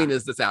 Halloween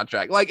is the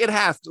soundtrack. Like, it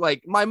has to,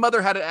 like, my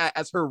mother had it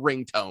as her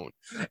ringtone,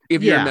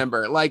 if you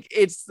remember. Like,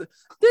 it's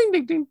ding,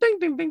 ding, ding, ding,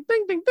 ding, ding,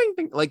 ding, ding, ding,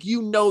 ding. Like,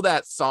 you know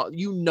that song.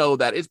 You know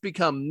that. It's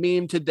become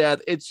meme to death.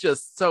 It's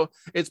just so,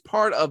 it's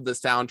part of the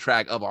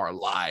soundtrack of our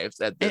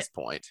lives at this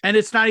point. And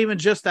it's not even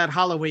just that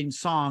Halloween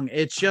song.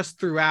 It's just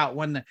throughout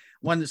when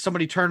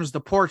somebody turns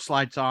the porch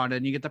lights on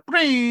and you get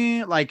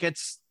the, like,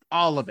 it's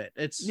all of it.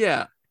 It's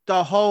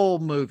the whole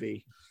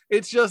movie.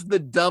 It's just the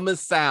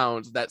dumbest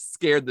sounds that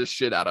scared the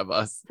shit out of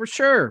us. For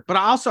sure. But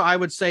also, I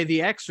would say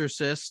The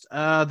Exorcist,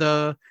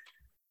 the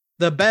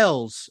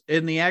bells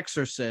in The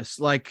Exorcist,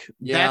 like,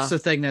 that's the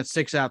thing that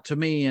sticks out to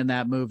me in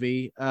that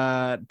movie.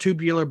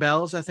 Tubular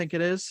Bells, I think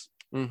it is.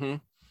 Mm-hmm.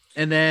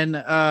 And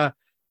then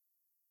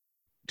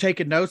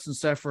taking notes and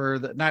stuff for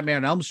the Nightmare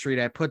on Elm Street,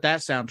 I put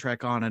that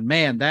soundtrack on, and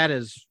man, that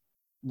is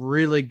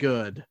really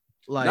good.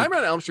 Like, Nightmare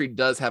on Elm Street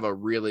does have a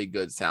really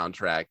good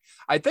soundtrack.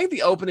 I think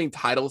the opening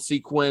title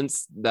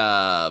sequence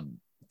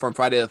from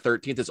Friday the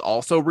 13th is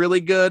also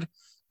really good,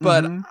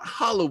 but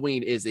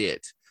Halloween is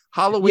it.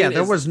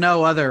 There was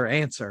no other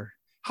answer.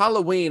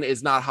 Halloween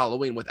is not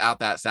Halloween without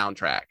that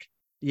soundtrack.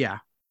 Yeah.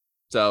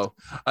 So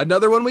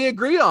another one we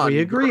agree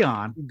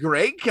on.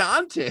 Great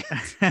content.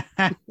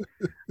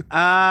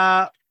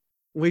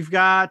 We've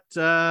got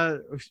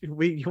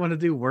you want to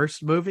do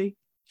worst movie?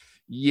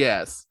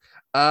 Yes.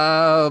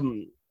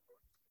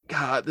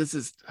 God, this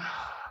is,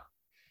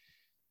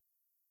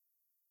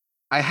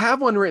 I have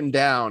one written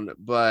down,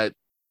 but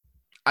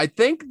I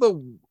think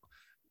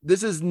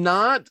this is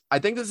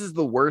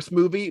the worst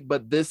movie,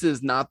 but this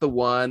is not the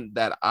one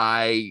that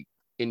I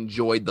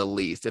enjoyed the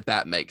least, if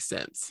that makes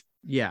sense.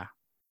 Yeah.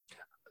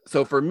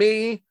 So for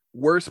me,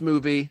 worst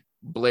movie,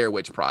 Blair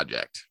Witch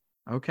Project.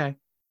 Okay.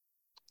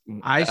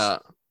 I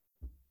said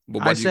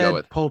go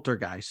with?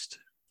 Poltergeist.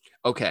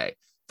 Okay.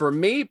 For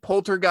me,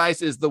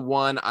 Poltergeist is the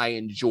one I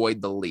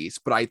enjoyed the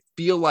least, but I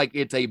feel like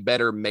it's a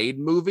better made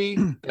movie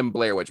than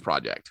Blair Witch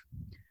Project.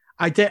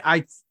 I think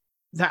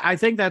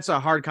that's a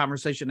hard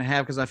conversation to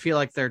have because I feel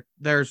like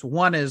there's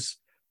one is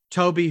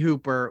Toby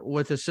Hooper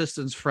with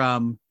assistance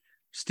from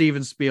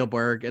Steven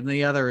Spielberg, and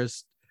the other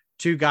is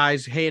two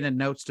guys handing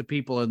notes to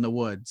people in the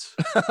woods.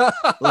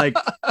 Like,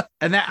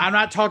 and that, I'm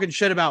not talking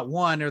shit about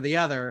one or the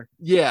other.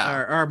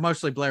 Yeah. Or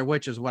mostly Blair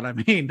Witch is what I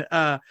mean.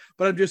 But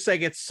I'm just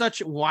saying it's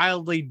such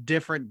wildly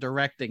different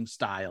directing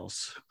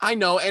styles. I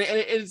know. And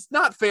it's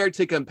not fair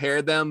to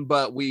compare them,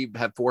 but we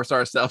have forced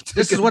ourselves to.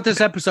 This is what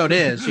this episode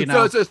is, you know.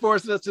 So it's just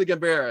forcing us to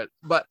compare it.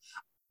 But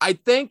I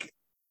think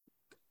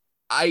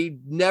I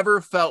never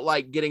felt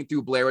like getting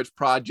through Blair Witch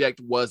Project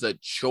was a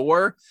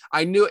chore.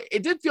 I knew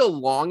it did feel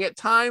long at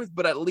times,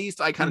 but at least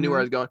I kind of knew where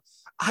I was going.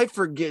 I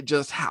forget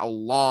just how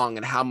long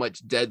and how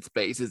much dead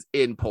space is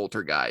in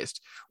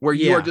Poltergeist, where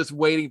you are just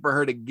waiting for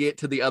her to get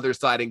to the other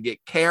side and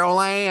get Carol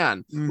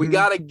Ann. We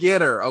got to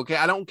get her. Okay.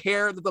 I don't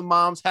care that the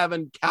mom's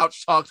having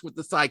couch talks with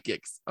the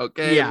psychics.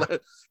 Okay. Yeah.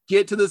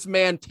 Get to this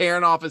man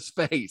tearing off his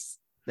face.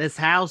 This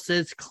house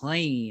is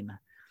clean.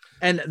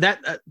 And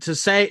that to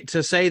say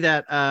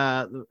that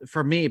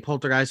for me,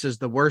 Poltergeist is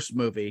the worst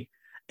movie.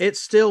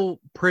 It's still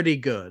pretty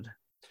good.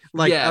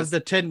 Like of the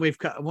 10 we've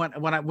cut,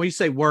 when we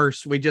say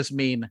worst, we just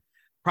mean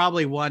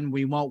probably one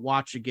we won't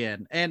watch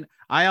again. And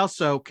I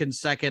also can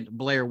second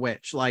Blair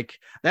Witch. Like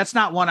that's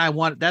not one I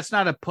want. That's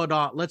not a put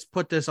on. Let's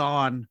put this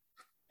on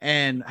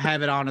and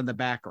have it on in the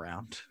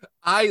background.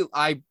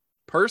 I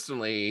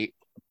personally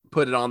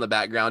put it on the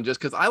background just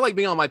because I like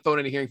being on my phone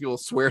and hearing people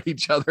swear at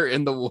each other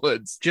in the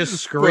woods. Just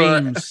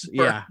screams.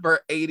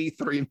 For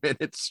 83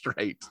 minutes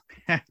straight.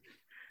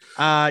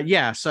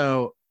 Yeah.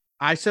 So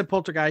I said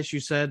Poltergeist. You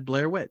said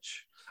Blair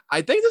Witch.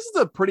 I think this is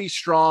a pretty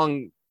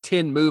strong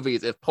 10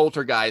 movies if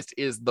Poltergeist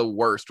is the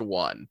worst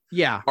one.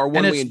 Yeah. Or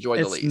one we enjoyed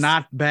the least. It's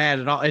not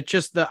bad at all. It's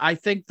just I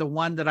think the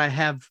one that I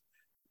have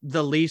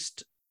the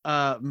least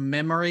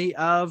memory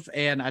of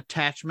and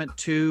attachment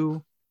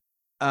to,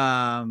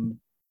 I've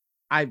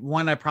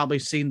probably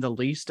seen the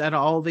least out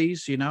of all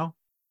these, you know?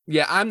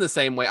 Yeah, I'm the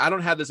same way. I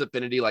don't have this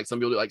affinity like some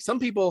people do. Like some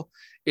people,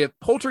 if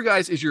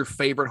Poltergeist is your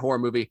favorite horror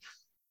movie,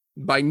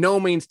 by no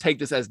means take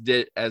this as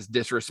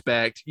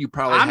disrespect. You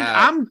probably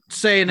I'm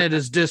saying it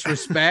as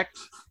disrespect.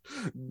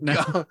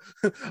 No.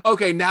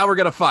 Okay, now we're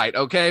gonna fight.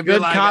 Okay,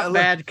 good cop,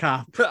 bad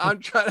cop. I'm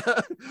trying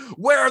to.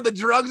 Where are the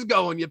drugs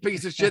going? You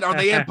piece of shit. Are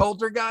they in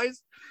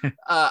Poltergeist?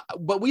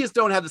 But we just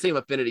don't have the same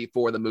affinity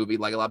for the movie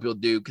like a lot of people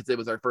do because it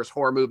was our first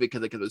horror movie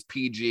because it was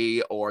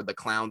PG or the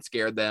clown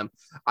scared them.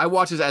 I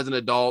watched this as an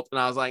adult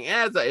and I was like,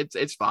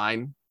 it's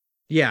fine.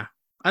 Yeah,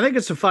 I think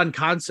it's a fun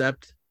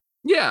concept.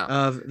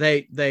 Yeah,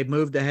 they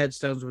moved the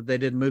headstones, but they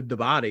didn't move the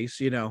bodies.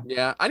 You know.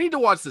 Yeah, I need to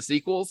watch the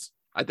sequels.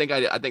 I think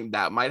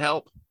that might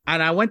help.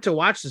 And I went to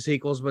watch the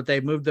sequels, but they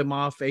moved them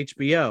off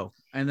HBO.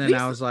 And then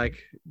I was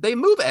like, they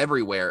move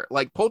everywhere.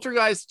 Like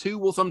Poltergeist 2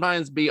 will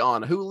sometimes be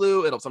on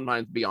Hulu. It'll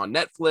sometimes be on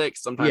Netflix.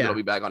 Sometimes it'll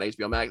be back on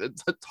HBO Max.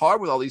 It's hard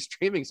with all these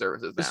streaming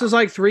services now. This is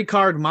like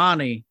 3-card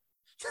money.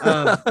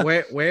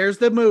 Where's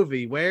the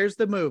movie? Where's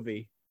the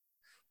movie?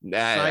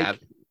 Yeah.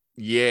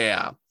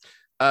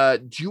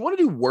 Do you want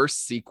to do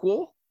worst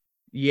sequel?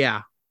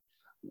 Yeah.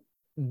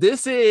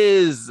 This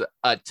is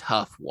a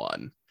tough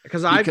one.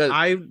 Because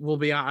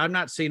I'm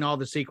not seeing all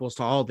the sequels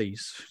to all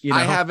these. You know?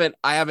 I haven't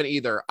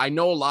either. I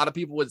know a lot of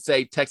people would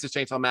say Texas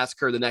Chainsaw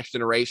Massacre: The Next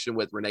Generation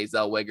with Renee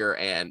Zellweger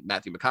and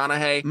Matthew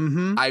McConaughey.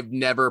 Mm-hmm. I've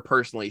never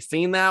personally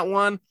seen that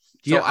one.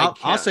 So yeah,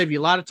 I'll save you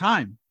a lot of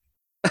time.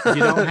 You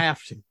don't have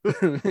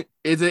to.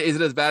 Is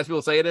it as bad as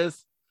people say it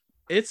is?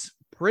 It's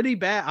pretty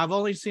bad. I've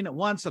only seen it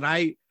once, and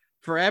I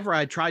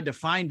tried to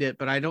find it,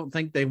 but I don't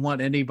think they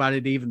want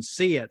anybody to even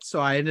see it. So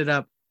I ended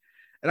up,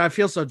 and I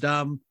feel so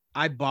dumb.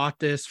 I bought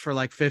this for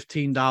like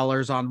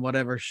 $15 on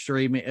whatever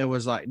streaming. It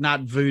was like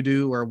not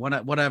Vudu or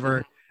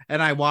whatever.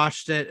 And I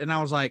watched it and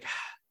I was like,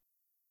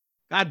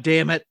 God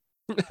damn it.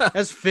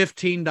 That's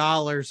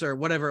 $15 or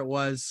whatever it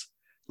was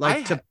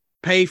to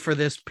pay for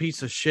this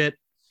piece of shit.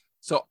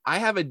 So I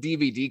have a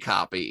DVD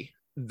copy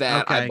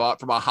that I bought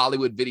from a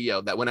Hollywood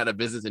Video that went out of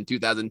business in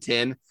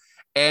 2010.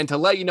 And to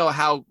let you know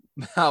how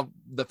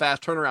the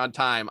fast turnaround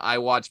time, I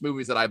watched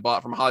movies that I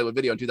bought from Hollywood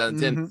Video in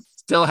 2010. Mm-hmm.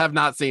 Still have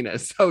not seen it.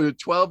 So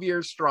 12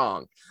 years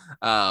strong.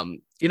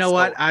 You know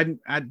what? I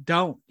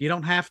don't. You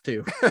don't have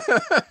to.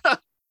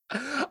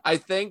 I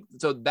think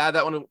so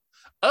that one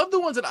of the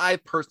ones that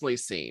I've personally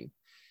seen,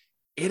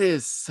 it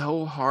is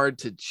so hard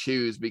to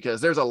choose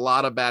because there's a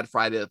lot of bad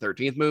Friday the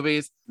 13th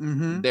movies.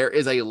 Mm-hmm. There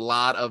is a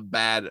lot of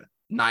bad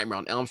Nightmare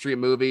on Elm Street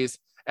movies.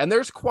 And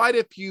there's quite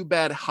a few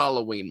bad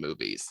Halloween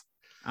movies.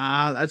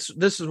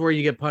 This is where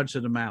you get punched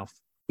in the mouth.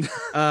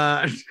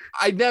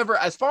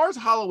 As far as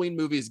Halloween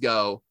movies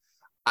go,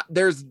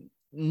 there's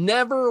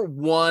never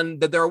one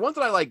that there are ones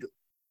that I like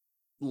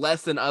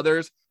less than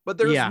others, but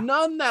there's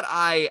none that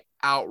I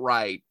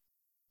outright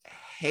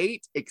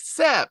hate,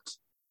 except,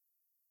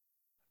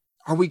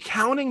 are we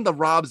counting the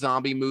Rob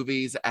Zombie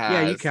movies as?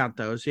 Yeah, you count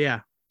those. Yeah.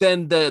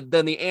 Then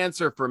the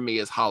answer for me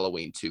is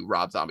Halloween 2,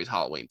 Rob Zombie's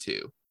Halloween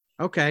 2.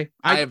 Okay.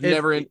 I've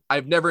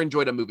never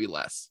enjoyed a movie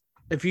less.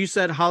 If you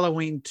said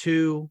Halloween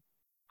 2,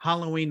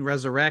 Halloween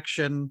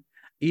Resurrection,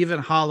 even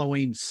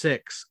Halloween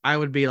 6, I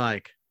would be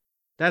like,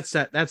 that's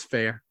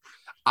fair.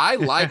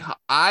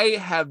 I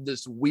have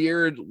this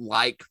weird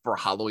like for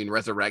Halloween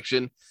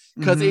Resurrection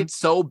because it's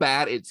so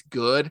bad it's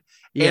good.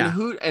 Yeah.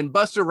 And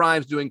Busta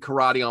Rhymes doing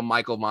karate on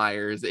Michael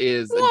Myers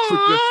is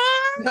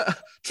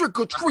trick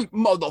or treat,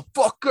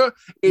 motherfucker.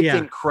 It's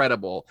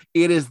incredible.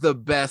 It is the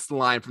best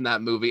line from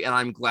that movie, and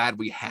I'm glad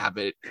we have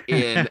it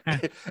in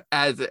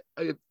as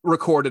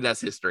recorded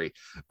as history.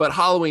 But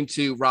Halloween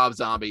 2, Rob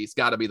Zombie's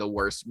got to be the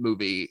worst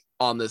movie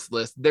on this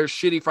list. There's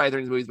shitty Friday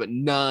the 13th movies, but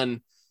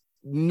none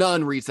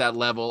reach that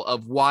level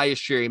of why is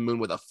Sherry Moon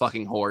with a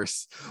fucking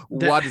horse?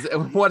 What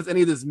does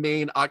any of this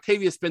mean?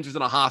 Octavia Spencer's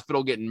in a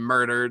hospital getting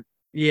murdered.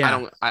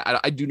 Yeah.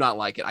 I do not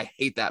like it. I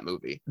hate that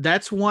movie.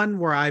 That's one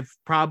where I've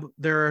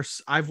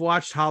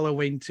watched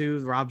Halloween 2,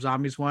 the Rob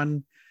Zombie's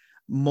one,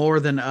 more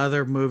than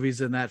other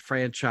movies in that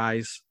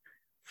franchise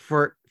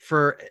for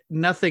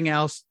nothing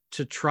else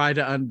to try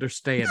to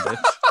understand it.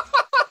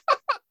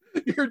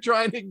 You're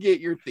trying to get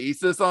your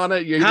thesis on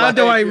it. How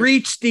do I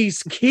reach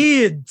these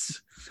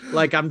kids?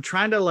 Like, I'm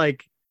trying to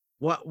like,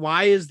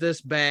 why is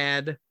this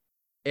bad?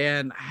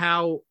 And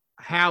how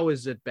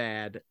is it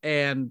bad?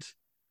 And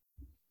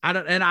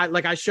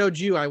I showed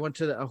you, I went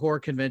to a horror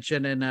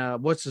convention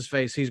and what's his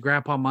face? He's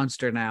Grandpa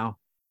Munster now.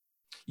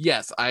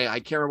 Yes, I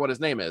can't remember what his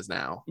name is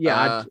now.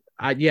 Yeah,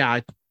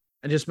 I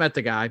just met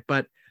the guy,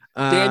 but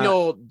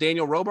Daniel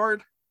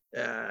Robards?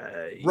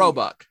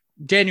 Roebuck.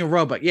 Daniel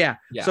Roebuck, yeah.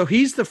 Yeah. So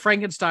he's the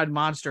Frankenstein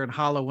monster in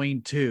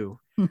Halloween 2.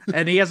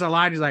 And he has a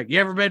line, he's like, "You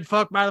ever been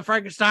fucked by the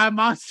Frankenstein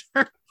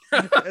monster?"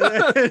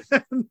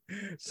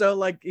 So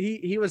like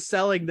he was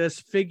selling this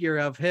figure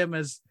of him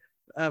as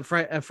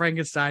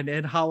Frankenstein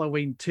in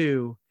Halloween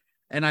 2,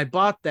 and I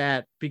bought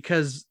that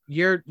because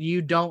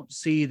you don't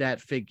see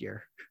that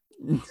figure.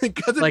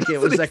 Like, it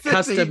was a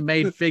custom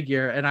made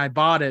figure, and I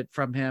bought it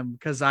from him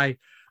because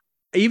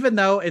even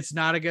though it's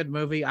not a good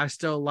movie, I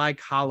still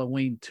like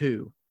Halloween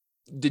 2.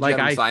 Did you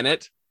have him sign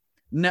it?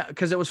 No,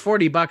 because it was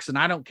 $40 and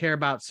I don't care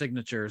about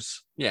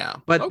signatures. Yeah.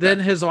 But then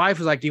his wife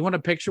was like, "Do you want a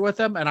picture with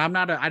him?" And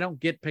I don't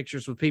get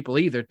pictures with people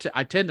either.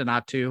 I tend to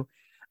not to.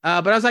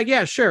 But I was like,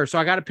 "Yeah, sure." So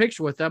I got a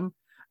picture with him.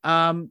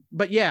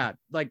 But yeah,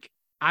 like,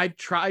 I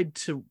tried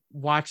to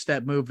watch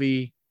that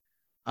movie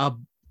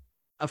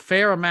a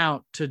fair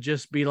amount to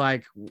just be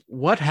like,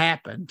 what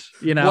happened?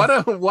 You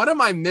know, what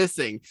am I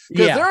missing?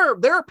 Because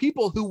there are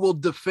people who will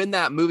defend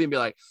that movie and be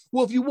like,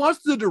 well, if you watch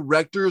the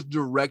director's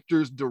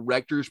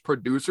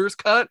producer's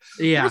cut,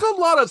 there's a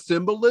lot of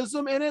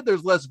symbolism in it.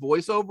 There's less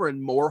voiceover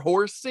and more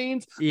horse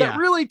scenes that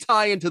really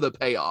tie into the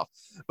payoff.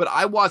 But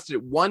I watched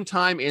it one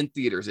time in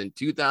theaters in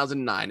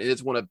 2009, and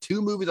it's one of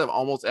 2 movies I've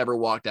almost ever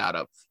walked out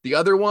of. The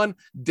other one,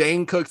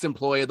 Dane Cook's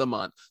Employee of the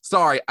Month.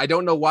 Sorry, I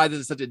don't know why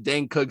this is such a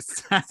Dane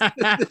Cook's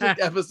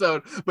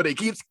episode, but it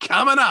keeps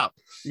coming up.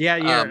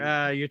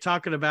 Yeah, you're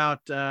talking about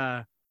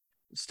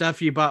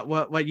stuff you bought.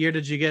 What year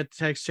did you get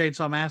Texas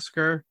Chainsaw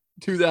Massacre?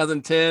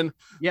 2010.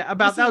 Yeah,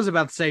 that was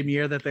about the same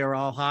year that they were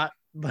all hot.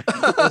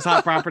 Those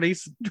hot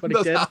properties,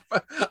 2010.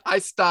 I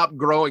stopped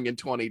growing in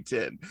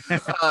 2010.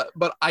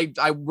 But I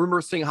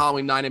remember seeing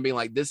Halloween 9 and being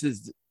like, this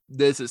is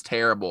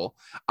terrible.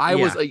 I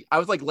was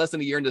like less than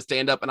a year into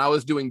stand up, and I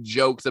was doing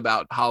jokes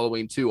about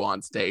Halloween 2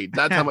 on stage.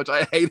 That's how much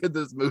I hated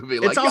this movie.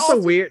 It's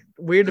also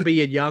weird to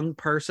be a young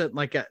person.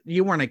 Like,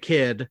 you weren't a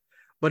kid,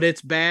 but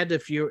it's bad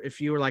if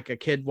you were like a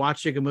kid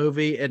watching a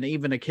movie, and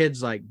even a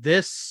kid's like,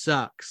 "This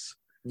sucks."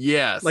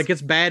 Yes. Like,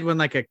 it's bad when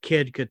like a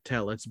kid could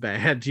tell it's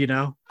bad, you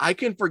know? I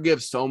can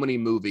forgive so many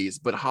movies,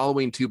 but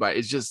Halloween 2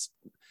 is just,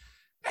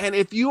 and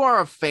if you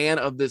are a fan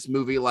of this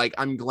movie, like,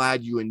 I'm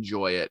glad you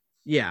enjoy it.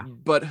 Yeah.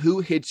 But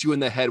who hit you in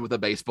the head with a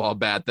baseball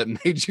bat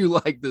that made you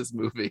like this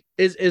movie?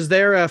 Is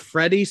there a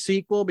Freddy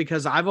sequel?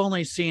 Because I've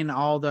only seen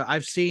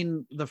I've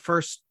seen the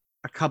first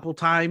a couple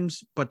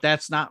times, but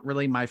that's not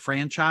really my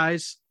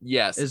franchise.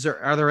 Yes.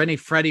 Are there any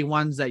Freddy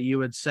ones that you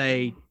would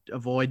say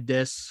avoid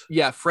this?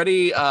 Yeah,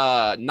 Freddy,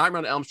 Nightmare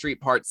on Elm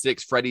Street Part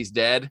 6, Freddy's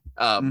Dead.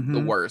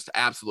 The worst.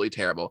 Absolutely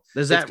terrible.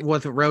 Is that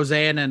with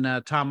Roseanne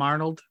and Tom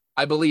Arnold?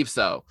 I believe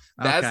so.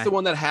 That's the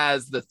one that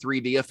has the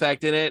 3D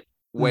effect in it,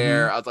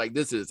 where I was like,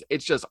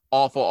 it's just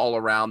awful all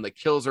around. The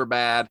kills are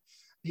bad.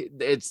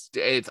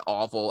 It's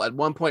awful. At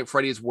one point,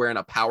 Freddy's wearing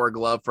a Power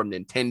Glove from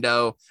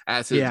Nintendo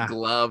as his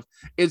glove.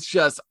 It's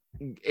just,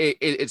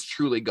 it's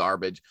truly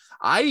garbage.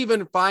 I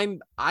even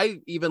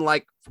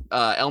like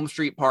Elm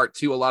Street Part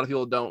 2. A lot of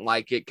people don't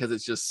like it because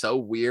it's just so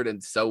weird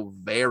and so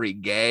very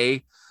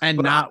gay, and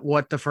not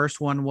what the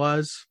first one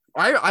was.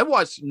 I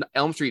watched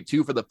Elm Street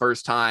 2 for the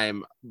first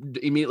time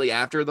immediately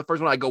after the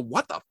first one. I go,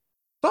 what the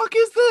fuck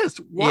is this?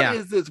 What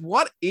is this?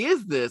 What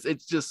is this?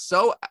 It's just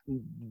so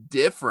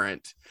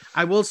different.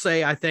 I will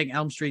say, I think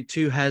Elm Street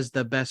 2 has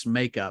the best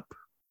makeup.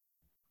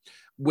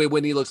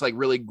 When he looks like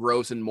really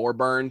gross and more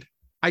burned.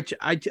 I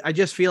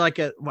just feel like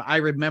I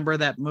remember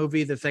that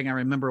movie. The thing I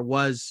remember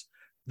was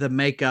the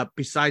makeup.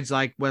 Besides,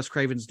 like, Wes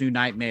Craven's New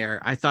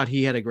Nightmare, I thought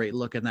he had a great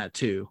look in that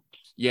too.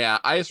 Yeah,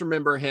 I just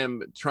remember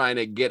him trying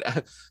to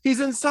get.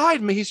 He's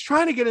inside me. He's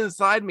trying to get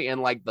inside me,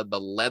 and like the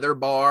leather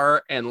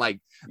bar and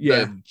like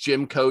the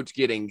gym coach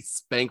getting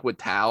spanked with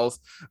towels.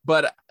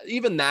 But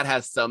even that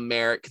has some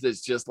merit because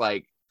it's just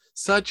like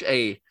such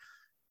a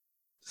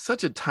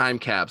time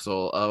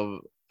capsule of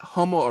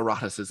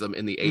homoeroticism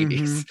in the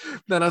 80s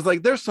that I was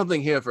like, there's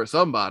something here for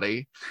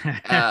somebody.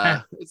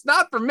 It's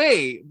not for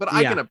me, but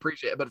I can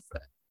appreciate it. But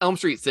Elm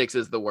Street 6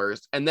 is the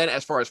worst. And then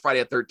as far as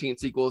Friday the 13th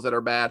sequels that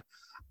are bad,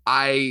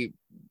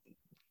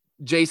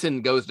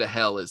 Jason Goes to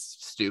Hell is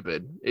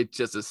stupid. It's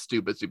just a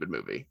stupid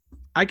movie.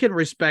 I can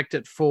respect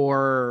it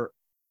for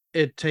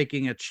it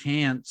taking a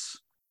chance,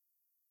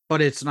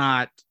 but it's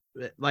not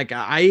like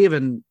I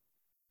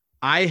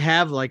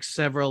have like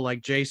several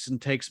like Jason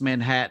Takes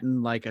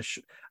Manhattan, like a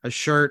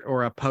shirt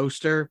or a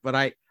poster,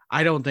 but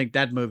I don't think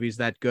that movie's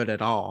that good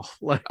at all.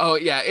 Like, Oh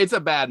yeah, it's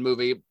a bad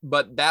movie,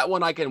 but that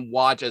one I can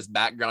watch as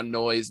background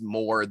noise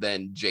more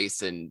than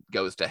Jason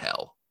Goes to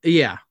Hell.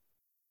 yeah,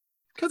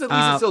 Because at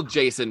least it's still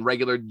Jason,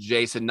 regular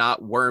Jason,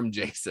 not Worm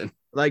Jason.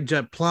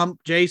 like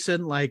plump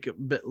Jason, like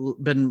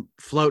been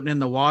floating in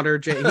the water.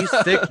 He's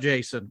thick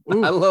Jason.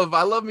 Ooh, I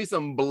love me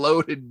some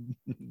bloated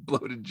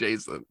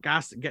Jason.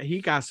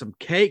 he got some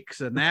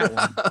cakes in that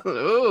one.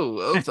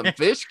 Oh, some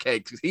fish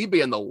cakes. He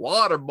be in the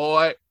water,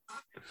 boy.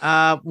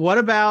 What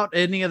about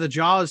any of the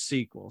Jaws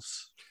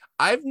sequels?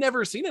 I've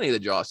never seen any of the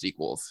Jaws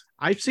sequels.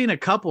 I've seen a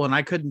couple and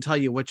I couldn't tell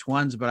you which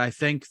ones, but I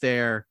think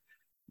they're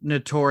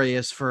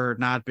notorious for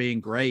not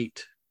being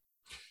great.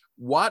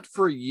 What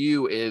for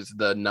you is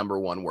the number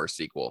one worst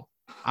sequel?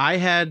 I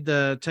had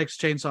the Texas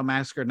Chainsaw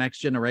Massacre Next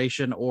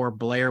Generation or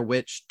Blair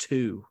Witch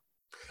 2.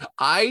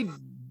 I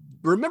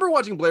remember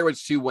watching Blair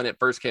Witch 2 when it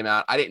first came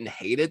out. I didn't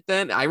hate it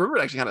then. I remember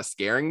it actually kind of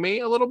scaring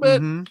me a little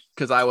bit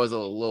because I was a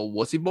little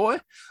wussy boy.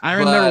 I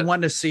remember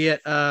wanting to see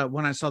it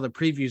when I saw the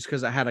previews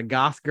because it had a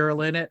goth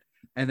girl in it,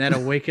 and that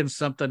awakened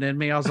something in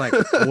me. I was like,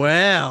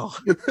 well,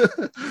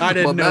 I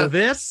didn't know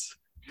this.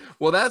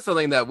 Well, that's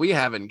something that we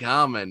have in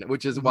common,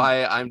 which is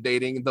why I'm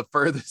dating the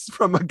furthest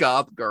from a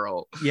goth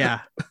girl.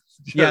 Yeah.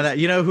 Yeah, that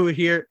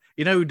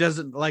who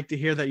doesn't like to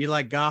hear that you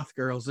like goth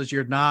girls is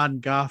your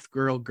non-goth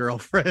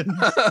girlfriend.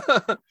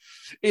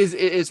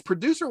 Is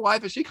producer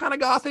wife, is she kind of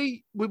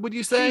gothy, would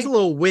you say? She's a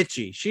little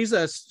witchy. She's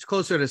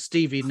closer to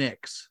Stevie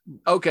Nicks.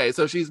 Okay,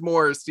 so she's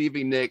more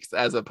Stevie Nicks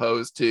as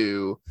opposed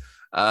to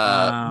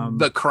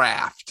The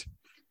Craft.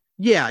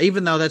 Yeah,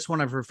 even though that's one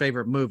of her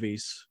favorite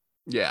movies.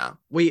 Yeah.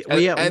 We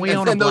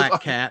own a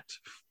black cat.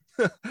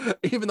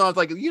 Even though it's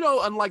like,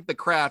 unlike The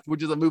Craft,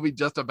 which is a movie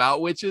just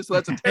about witches, so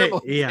that's a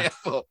terrible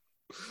example.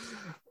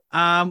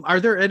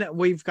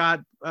 We've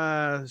got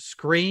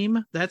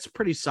Scream. That's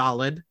pretty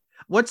solid.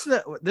 What's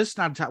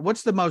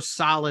the most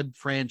solid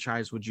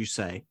franchise, would you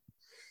say?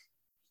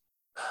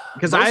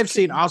 Because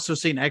also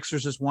seen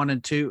Exorcist 1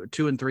 and 2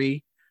 and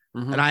 3,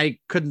 and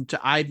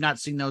I've not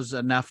seen those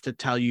enough to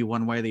tell you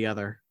one way or the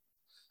other.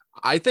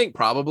 I think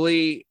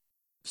probably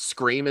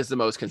Scream is the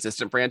most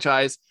consistent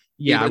franchise.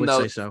 Yeah, I would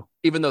say so.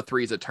 Even though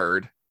 3 is a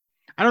turd.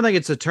 I don't think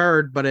it's a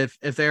turd, but if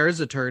there is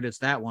a turd, it's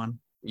that one.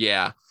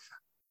 Yeah.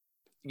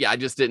 Yeah, I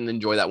just didn't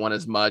enjoy that one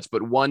as much.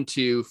 But 1,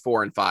 2,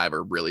 4, and 5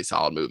 are really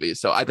solid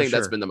movies. So I think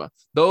that's been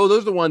those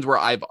are the ones where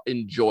I've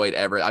enjoyed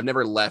ever. I've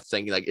never left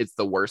thinking like it's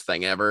the worst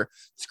thing ever.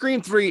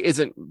 Scream 3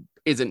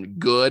 isn't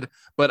good,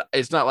 but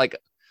it's not like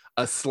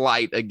a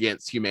slight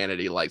against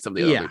humanity like some of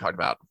the other we talked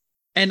about.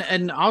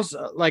 And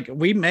also, like,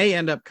 we may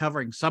end up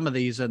covering some of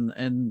these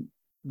in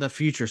the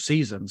future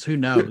seasons. Who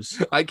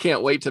knows? I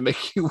can't wait to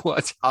make you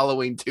watch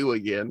Halloween 2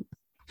 again.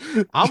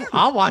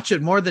 I'll watch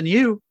it more than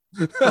you.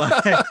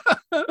 Like,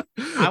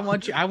 I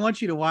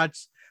want you to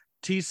watch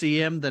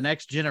TCM: The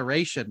Next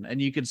Generation,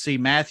 and you can see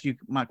Matthew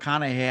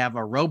McConaughey have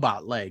a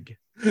robot leg.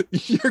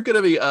 You're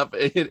gonna be up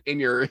in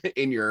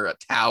your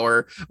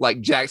tower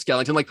like Jack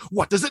Skellington. Like,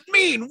 what does it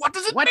mean? What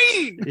does it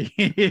mean?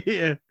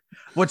 Yeah.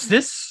 What's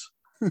this?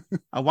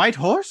 A white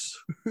horse?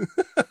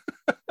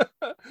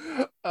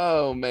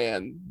 Oh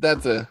man,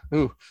 that's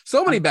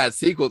so many bad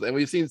sequels, and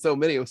we've seen so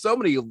many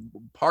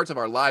parts of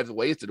our lives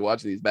wasted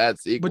watching these bad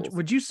sequels.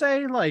 Would you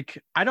say,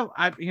 like,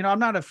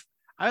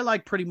 I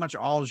like pretty much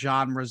all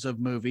genres of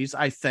movies,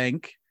 I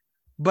think,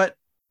 but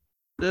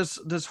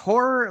does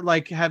horror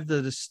like have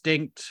the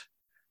distinct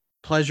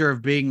pleasure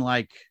of being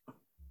like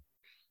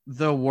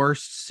the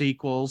worst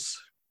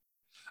sequels?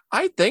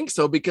 I think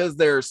so, because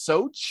they're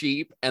so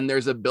cheap and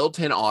there's a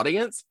built-in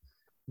audience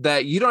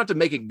that you don't have to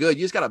make it good.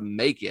 You just got to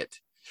make it.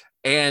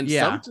 And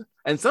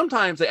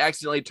sometimes they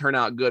accidentally turn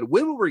out good.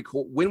 When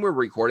we're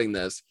recording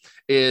this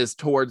is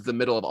towards the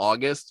middle of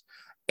August,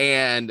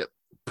 and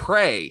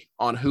Prey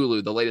on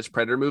Hulu, the latest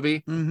Predator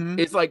movie,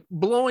 it's like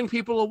blowing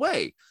people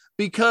away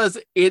because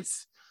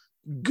it's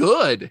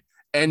good.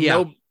 And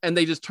and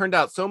they just turned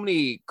out so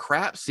many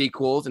crap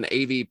sequels and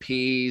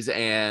AVPs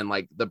and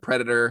like the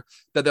Predator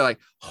that they're like,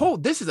 oh,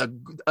 this is a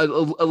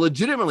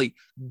legitimately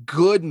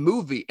good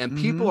movie. And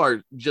people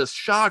are just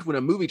shocked when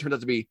a movie turns out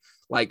to be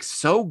like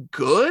so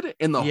good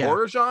in the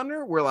horror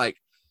genre. We're like,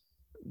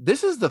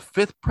 this is the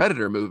 5th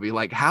Predator movie.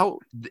 Like, how,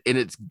 and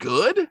it's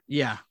good.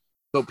 Yeah.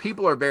 So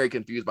people are very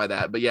confused by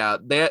that. But yeah,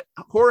 that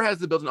horror has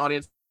the built-in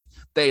audience.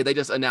 They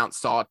just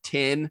announced Saw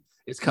 10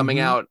 is coming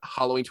out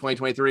Halloween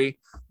 2023.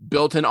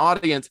 Built-in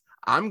audience.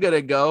 I'm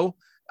gonna go.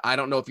 I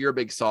don't know if you're a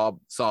big Saw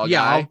guy.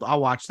 Yeah,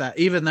 I'll watch that.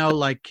 Even though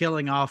like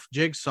killing off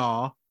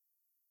Jigsaw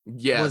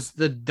was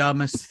the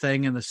dumbest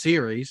thing in the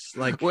series.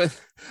 Like, but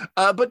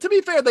to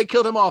be fair, they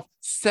killed him off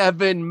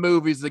 7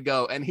 movies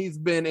ago, and he's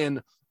been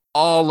in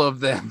all of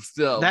them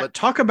still. But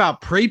talk about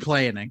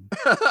pre-planning.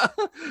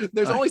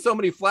 There's only so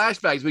many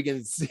flashbacks we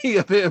can see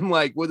of him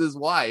like with his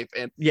wife.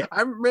 And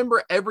I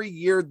remember every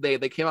year they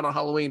came out on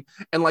Halloween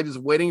and like just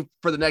waiting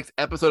for the next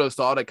episode of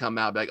Saw to come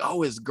out. Like,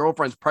 oh, his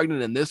girlfriend's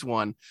pregnant in this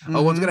one.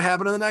 Oh, what's gonna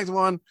happen in the next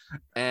one?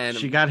 And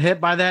she got hit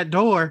by that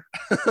door.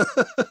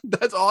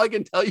 That's all I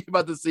can tell you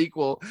about the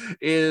sequel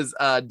is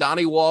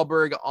Donnie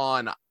Wahlberg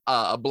on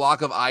a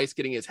block of ice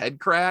getting his head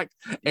cracked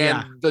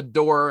and the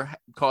door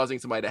causing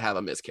somebody to have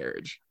a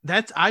miscarriage.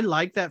 I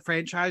like that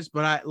franchise,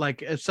 but I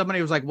like if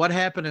somebody was like, what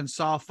happened in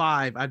Saw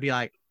 5? I'd be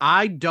like,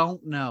 I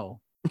don't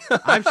know.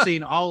 I've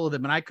seen all of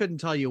them and I couldn't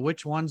tell you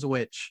which one's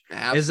which.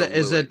 Absolutely.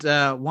 Is it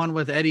one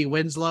with Eddie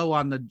Winslow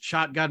on the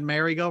shotgun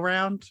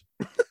merry-go-round?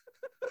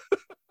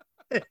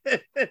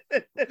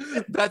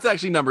 That's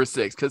actually number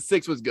 6 because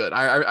 6 was good.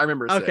 I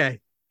remember 6. Okay.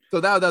 So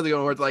that was the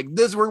one where it's like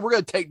this. We're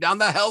gonna take down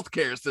the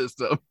healthcare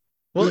system.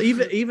 Well,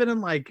 even in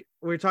like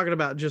we're talking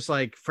about just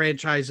like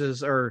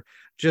franchises or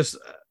just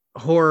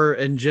horror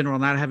in general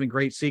not having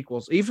great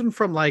sequels. Even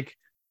from like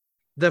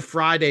the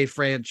Friday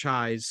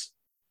franchise,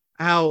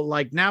 how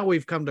like now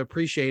we've come to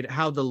appreciate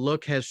how the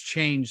look has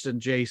changed in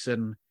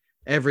Jason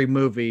every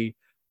movie.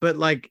 But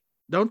like,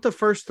 don't the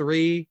first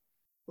 3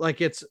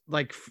 like it's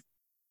like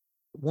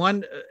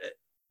one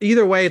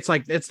either way? It's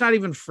like it's not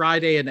even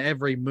Friday in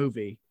every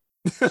movie.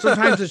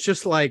 Sometimes it's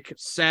just like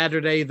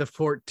Saturday the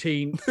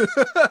 14th.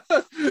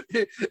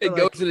 It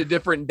goes into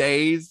different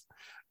days.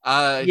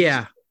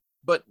 Yeah.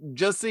 But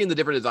just seeing the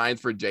different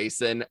designs for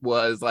Jason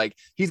was like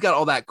he's got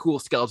all that cool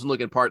skeleton look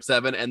in part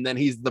 7, and then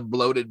he's the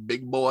bloated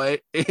big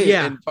boy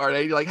in part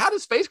 8. You're like, how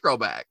does face grow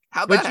back?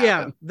 How'd that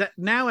happen? That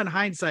now in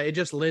hindsight, it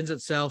just lends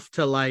itself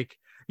to like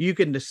you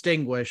can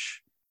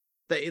distinguish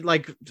that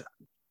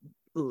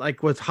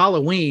like with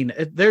Halloween,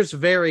 there's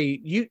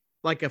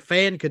like a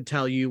fan could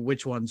tell you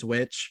which one's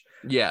which.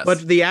 Yes. But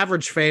the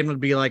average fan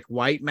would be like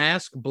white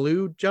mask,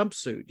 blue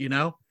jumpsuit, you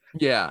know?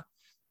 Yeah.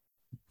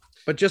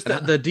 But just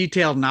the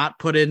detail not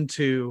put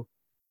into,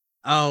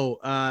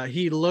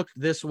 he looked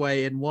this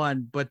way in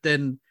one, but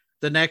then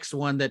the next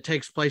one that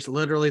takes place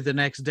literally the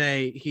next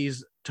day,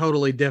 he's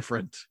totally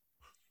different.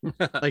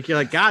 Like you're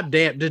like, God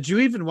damn, did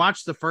you even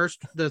watch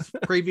the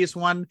previous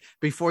one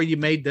before you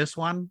made this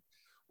one?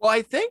 Well,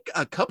 I think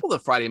a couple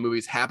of Friday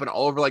movies happen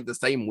all over like the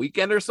same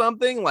weekend or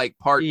something. Like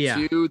part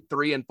 2,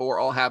 3, and 4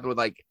 all happen with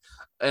like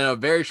in a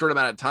very short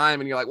amount of time.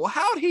 And you're like, well,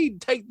 how'd he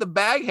take the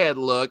baghead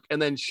look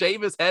and then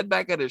shave his head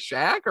back at his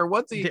shack? Or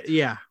what's he?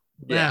 Yeah.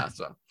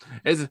 So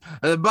it's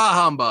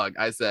bah humbug,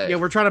 I say. Yeah,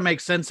 we're trying to make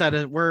sense out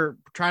of it. We're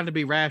trying to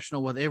be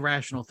rational with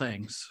irrational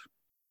things.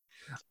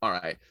 All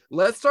right,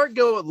 let's start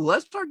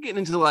getting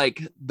into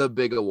like the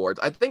big awards.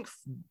 I think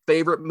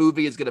favorite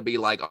movie is going to be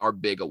like our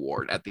big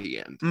award at the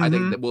end. I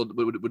think that we'll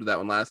do that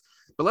one last,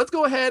 but let's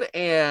go ahead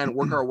and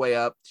work our way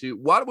up to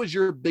what was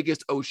your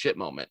biggest oh shit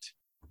moment.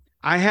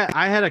 I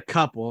had a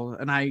couple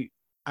and I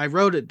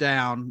wrote it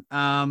down.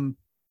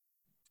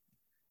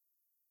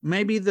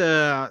 Maybe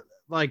the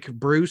like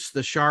Bruce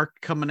the shark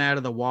coming out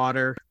of the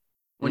water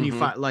when you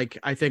find like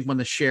I think when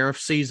the sheriff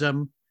sees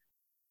him.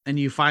 And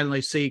you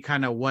finally see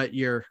kind of what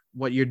you're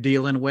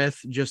dealing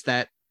with, just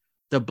that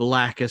the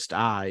blackest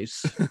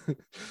eyes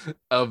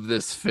of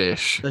this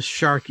fish, the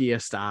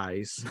sharkiest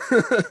eyes.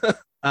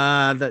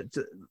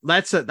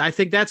 I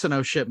think that's an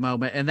oh shit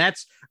moment, and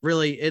that's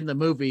really in the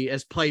movie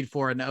as played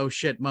for an oh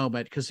shit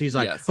moment because he's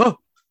like, oh,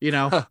 you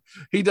know,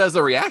 he does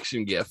a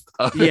reaction gif.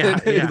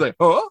 He's like,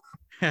 oh.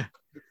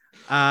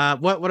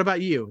 What about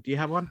you? Do you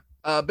have one?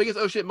 Biggest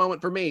oh shit moment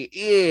for me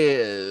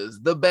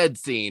is the bed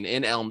scene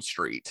in Elm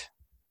Street.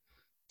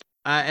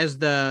 As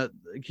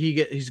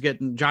he's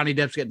getting Johnny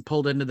Depp's getting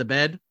pulled into the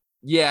bed.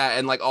 Yeah,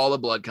 and like all the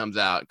blood comes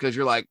out because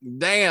you're like,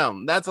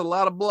 damn, that's a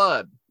lot of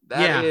blood.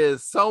 That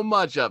is so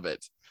much of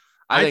it.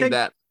 I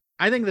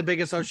think the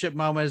biggest oh shit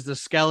moment is the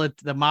skeleton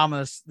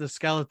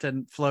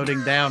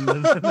floating down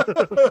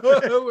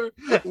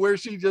where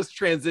she just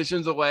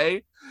transitions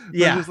away.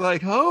 Yeah, it's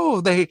like,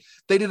 oh, they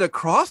did a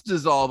cross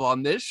dissolve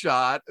on this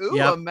shot.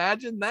 Ooh,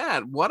 imagine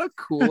that! What a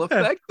cool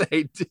effect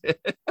they did.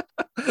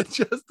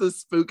 Just the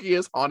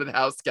spookiest haunted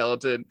house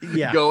skeleton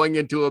going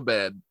into a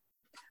bed.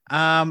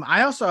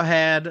 I also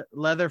had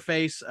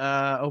Leatherface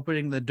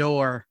opening the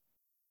door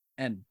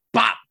and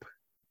bop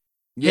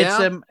hits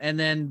him, and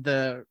then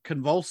the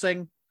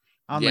convulsing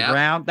on the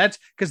ground. That's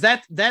because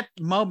that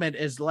moment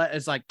is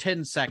like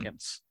 10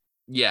 seconds.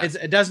 Yeah,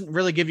 it doesn't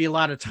really give you a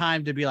lot of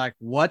time to be like,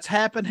 what's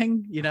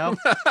happening, you know?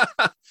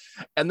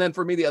 And then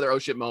for me, the other oh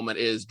shit moment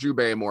is Drew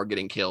Barrymore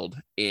getting killed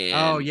in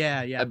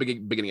at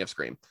beginning of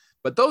Scream.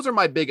 But those are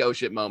my big oh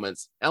shit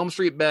moments: Elm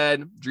Street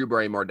bed, Drew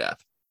Barrymore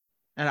death.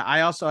 And I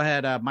also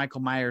had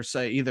Michael Myers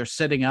either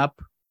sitting up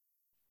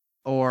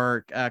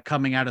or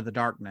coming out of the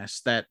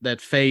darkness, that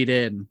fade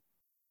in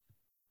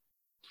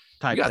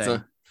type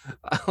thing.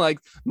 Like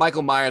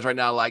Michael Myers right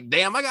now, like,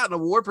 damn, I got an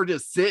award for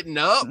just sitting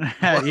up.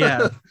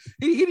 Yeah.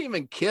 he didn't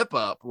even kip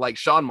up like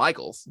Shawn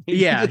Michaels. He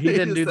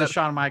didn't do the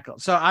Shawn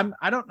Michaels. So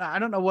I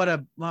don't know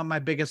what my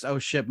biggest oh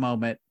shit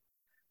moment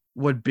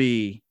would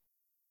be.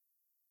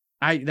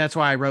 That's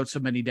why I wrote so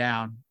many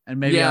down, and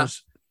maybe I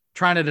was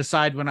trying to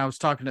decide when I was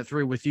talking it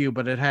through with you,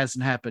 but it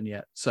hasn't happened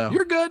yet. So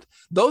you're good.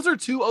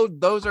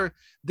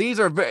 These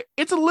are very,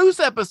 it's a loose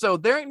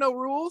episode. There ain't no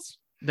rules.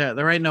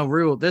 There ain't no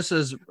rule. This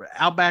is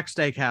Outback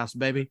Steakhouse,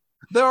 baby.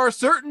 There are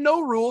certain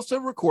no rules to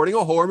recording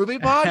a horror movie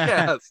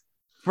podcast.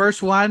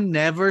 First one,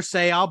 never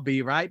say I'll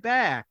be right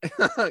back.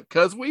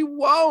 Because we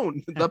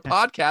won't. The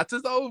podcast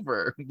is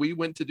over. We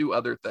went to do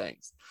other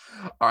things.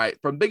 All right.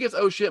 From biggest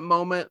oh shit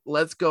moment,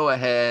 let's go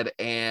ahead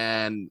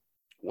and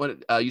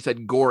what you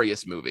said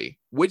goriest movie.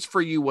 Which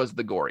for you was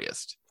the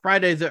goriest?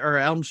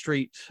 Elm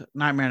Street,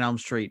 Nightmare on Elm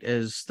Street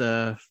is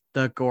the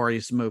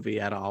goriest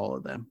movie out of all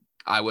of them.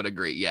 I would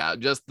agree. Yeah.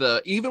 Just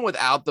even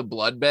without the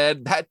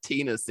bloodbed, that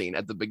Tina scene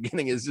at the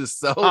beginning is just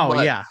so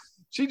much. Yeah.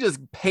 She just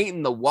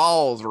painting the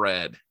walls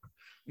red.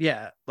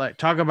 Yeah, like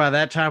talk about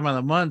that time of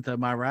the month,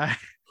 am I right?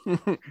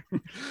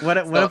 What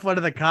if one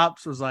of the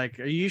cops was like,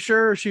 "Are you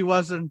sure she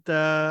wasn't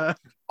on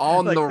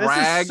like, the this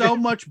rag? Is so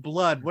much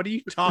blood. What are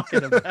you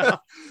talking about?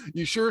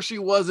 You sure she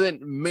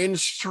wasn't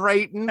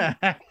menstruating?"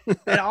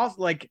 And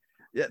also, like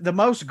the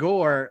most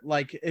gore,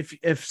 like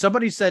if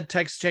somebody said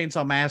Texas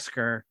Chainsaw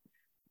Massacre,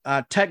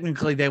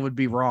 technically they would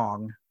be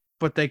wrong,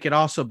 but they could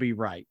also be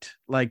right.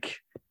 Like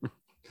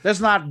there's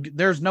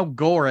no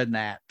gore in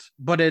that,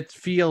 but it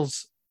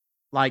feels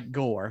like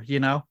gore, you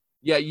know?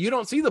 Yeah, you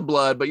don't see the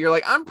blood, but you're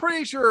like, I'm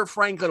pretty sure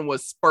Franklin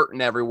was spurting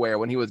everywhere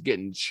when he was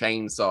getting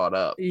chainsawed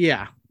up.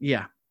 Yeah.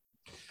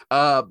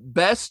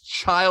 Best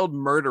child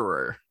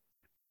murderer.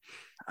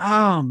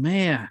 Oh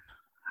man.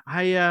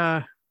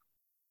 By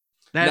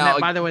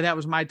the way, that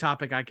was my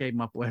topic I came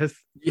up with.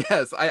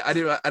 Yes, I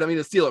don't mean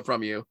to steal it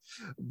from you,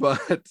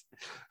 but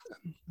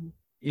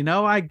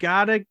I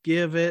gotta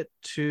give it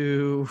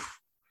to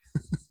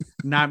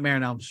Nightmare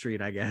on Elm Street,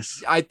 I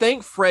guess. I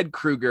think Fred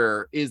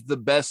Krueger is the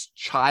best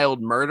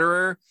child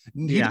murderer.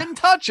 He didn't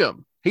touch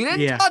him. He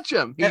didn't touch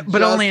him.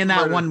 But only in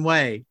that one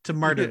way, to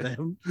murder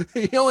them.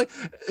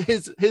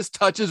 His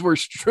touches were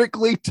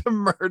strictly to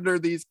murder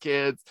these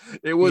kids.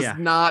 It was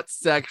not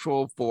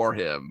sexual for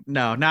him.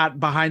 No, not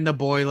behind the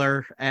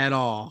boiler at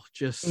all.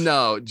 He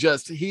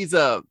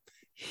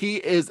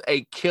is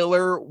a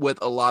killer with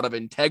a lot of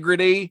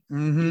integrity.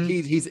 Mm-hmm.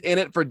 He's in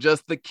it for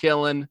just the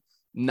killing.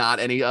 Not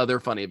any other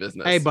funny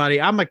business. Hey,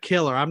 buddy, I'm a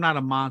killer. I'm not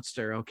a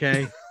monster,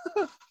 okay?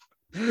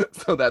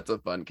 So that's a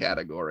fun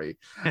category.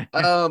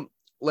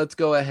 Let's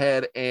go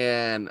ahead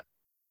and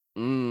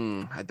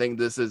I think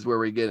this is where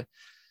we get.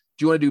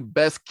 Do you want to do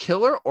best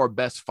killer or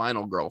best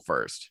final girl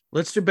first?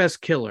 Let's do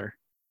best killer.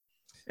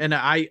 And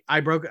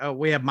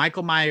we have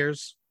Michael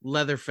Myers,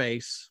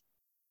 Leatherface,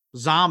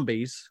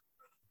 zombies,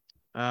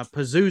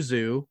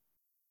 Pazuzu,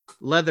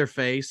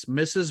 Leatherface,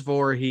 Mrs.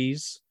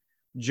 Voorhees,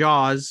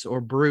 Jaws, or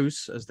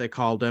Bruce, as they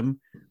called him,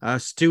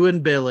 Stu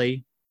and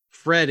Billy,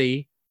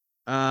 Freddy,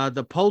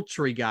 the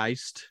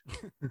Poultrygeist,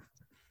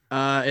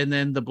 and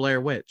then the Blair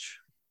Witch.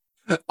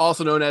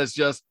 Also known as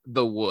just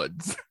the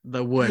Woods.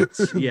 The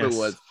Woods, yes. The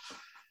Woods.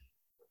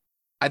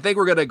 I think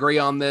we're going to agree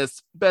on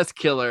this. Best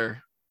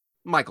killer,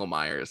 Michael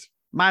Myers.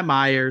 My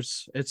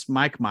Myers. It's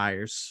Mike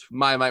Myers.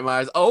 My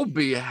Myers. Oh,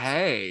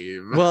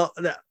 behave. Well,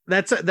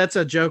 that's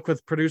a joke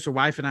with producer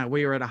wife and I.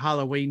 We were at a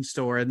Halloween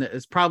store, and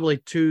it's probably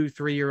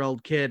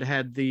 2-3-year-old kid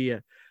had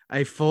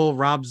a full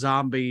Rob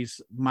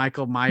Zombie's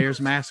Michael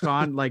Myers mask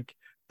on, like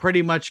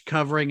pretty much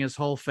covering his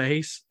whole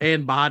face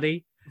and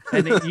body.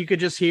 And you could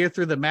just hear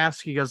through the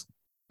mask. He goes,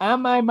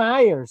 "I'm my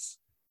Myers.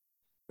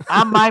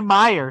 I'm my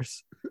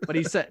Myers." But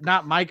he said,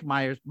 not Mike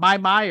Myers, my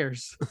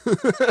Myers.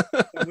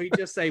 We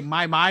just say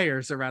my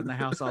Myers around the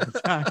house all the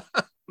time.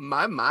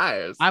 My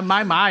Myers. I'm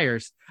my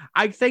Myers.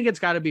 I think it's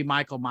got to be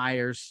Michael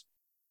Myers.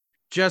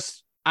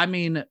 If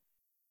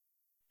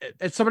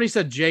somebody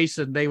said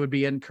Jason, they would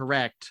be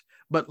incorrect.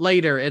 But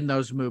later in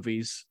those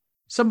movies,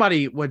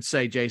 somebody would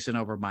say Jason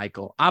over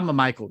Michael. I'm a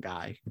Michael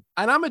guy.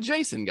 And I'm a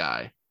Jason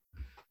guy.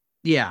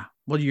 Yeah.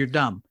 Well, you're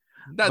dumb.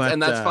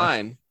 That's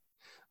fine.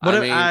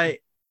 But I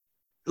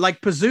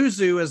like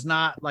Pazuzu is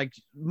not like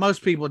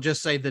most people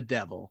just say the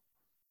devil.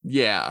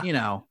 Yeah. You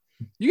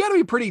got to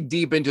be pretty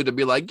deep into it to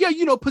be like, yeah,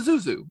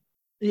 Pazuzu.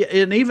 Yeah.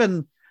 And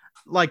even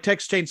like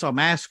Texas Chainsaw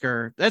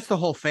Massacre, that's the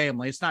whole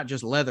family. It's not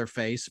just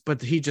Leatherface,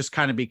 but he just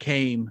kind of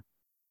became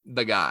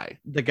the guy,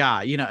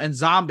 and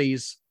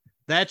zombies.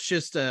 That's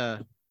just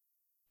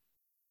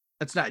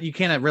you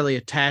can't really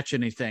attach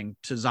anything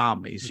to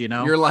zombies,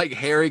 You're like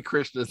Harry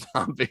Krishna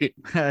zombie.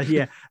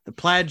 Yeah. The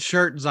plaid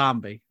shirt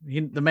zombie.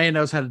 The man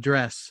knows how to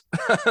dress.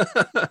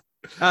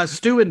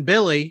 Stu and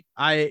Billy.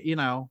 I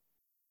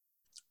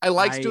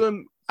like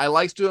Stu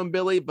and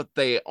Billy, but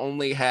they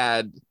only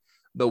had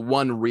the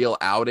one real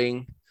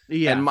outing.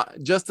 Yeah. And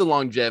just the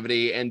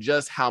longevity and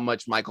just how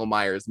much Michael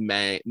Myers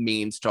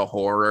means to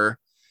horror.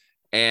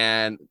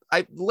 And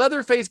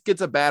Leatherface gets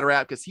a bad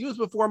rap because he was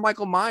before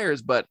Michael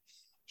Myers, but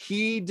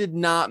he did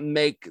not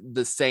make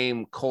the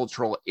same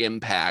cultural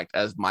impact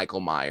as Michael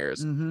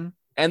Myers. Mm-hmm.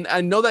 And I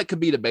know that could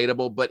be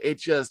debatable, but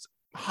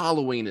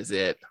Halloween is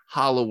it.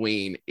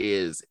 Halloween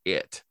is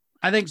it.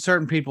 I think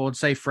certain people would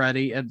say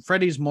Freddy, and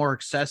Freddy's more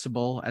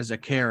accessible as a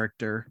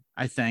character,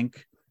 I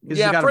think. Because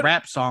he's got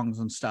rap songs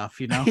and stuff,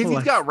 He's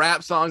got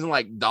rap songs and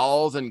like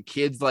dolls, and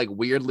kids like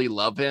weirdly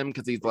love him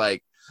because he's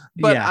like,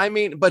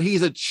 but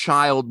he's a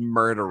child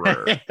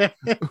murderer.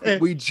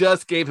 We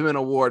just gave him an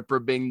award for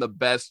being the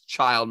best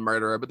child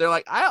murderer, but they're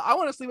like, I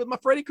want to sleep with my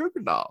Freddy Krueger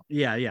doll.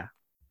 Yeah.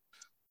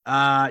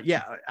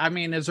 Yeah. I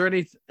mean, is there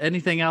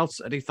anything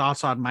else? Any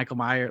thoughts on Michael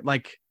Myers?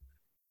 Like,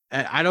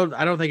 I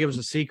don't think it was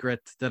a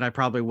secret that I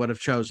probably would have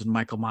chosen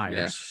Michael Myers.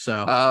 Yeah.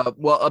 So,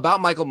 Well,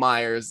 about Michael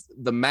Myers,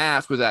 the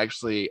mask was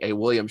actually a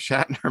William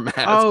Shatner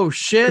mask. oh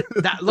shit!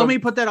 Let me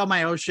put that on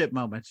my oh shit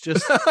moments.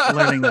 Just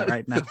learning that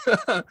right now.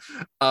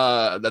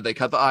 That they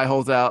cut the eye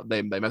holes out,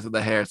 they mess with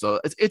the hair. So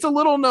it's a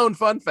little known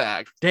fun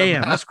fact.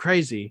 Damn, that's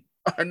crazy.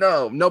 I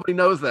know, nobody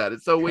knows that.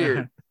 It's so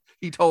weird.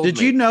 He told Did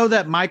me. you know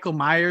that Michael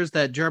Myers,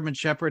 that German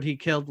Shepherd he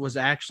killed, was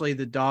actually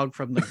the dog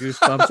from the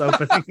Goosebumps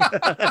opening?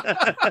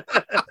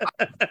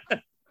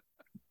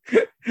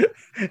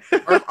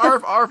 Arf,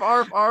 arf, arf,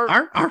 arf,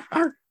 arf. Arf,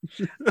 arf,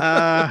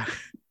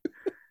 arf.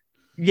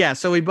 Yeah,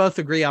 so we both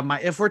agree on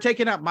if we're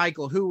taking out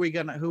Michael, who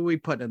we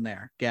putting in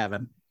there,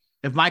 Gavin?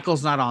 If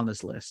Michael's not on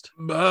this list.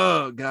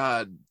 Oh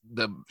God,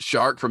 the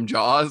shark from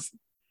Jaws.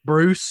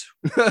 Bruce.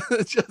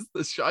 Just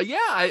the shark. Yeah,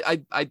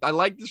 I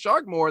like the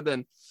shark more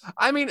than.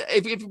 I mean,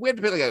 if we had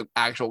to pick like an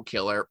actual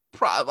killer,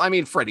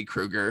 Freddy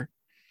Krueger.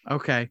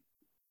 Okay.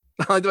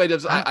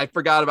 I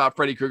forgot about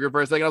Freddy Krueger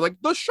for a second. I was like,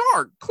 the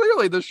shark,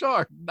 clearly the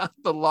shark, not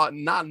the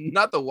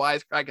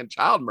wisecracking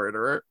child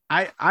murderer.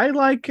 I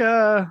like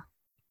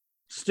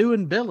Stu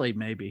and Billy,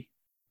 maybe.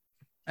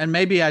 And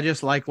maybe I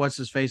just like what's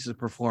his face's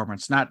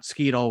performance, not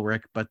Skeet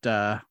Ulrich, but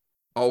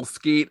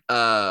Skeet.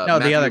 No,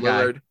 Matthew the other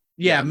Lillard. guy.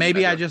 Yeah,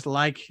 maybe I Matthew. just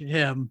like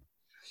him.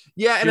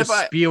 Yeah, and just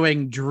if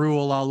spewing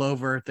drool all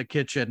over the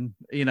kitchen,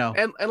 you know.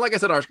 And like I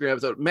said, our screen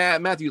episode,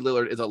 Matthew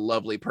Lillard is a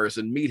lovely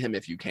person. Meet him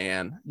if you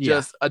can. Yeah.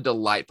 Just a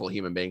delightful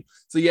human being.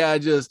 So yeah,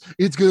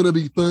 it's gonna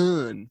be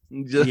fun.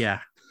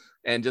 Yeah.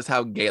 And just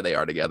how gay they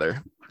are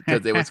together,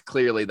 because it was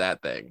clearly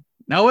that thing.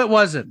 No, it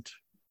wasn't.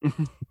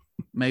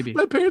 Maybe.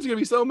 My parents are gonna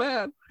be so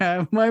mad.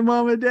 My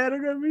mom and dad are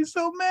gonna be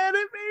so mad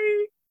at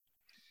me.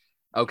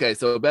 Okay,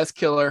 so best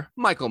killer,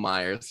 Michael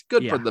Myers.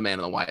 Good Yeah. for the man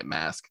in the white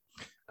mask.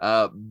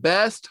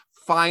 Best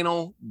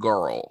final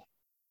girl.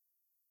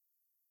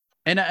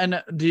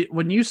 And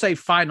when you say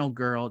final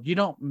girl, you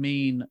don't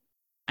mean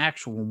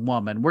actual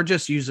woman. We're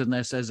just using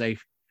this as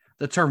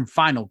the term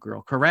final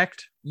girl,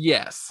 correct?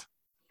 Yes.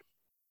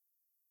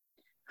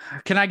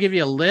 Can I give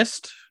you a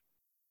list?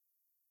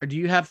 Or do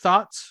you have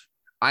thoughts?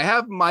 I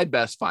have my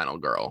best final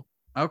girl.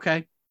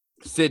 Okay.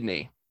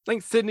 Sydney. I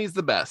think Sydney's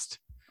the best.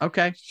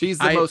 Okay. She's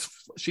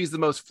the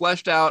most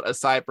fleshed out,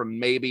 aside from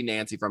maybe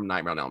Nancy from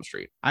Nightmare on Elm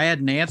Street. I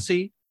had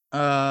Nancy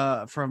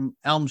from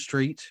Elm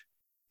Street.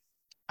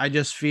 I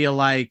just feel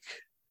like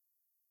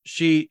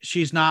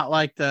she's not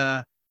like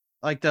the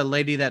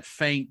lady that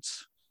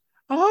faints.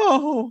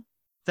 Oh,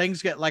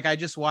 things get like I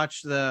just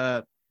watched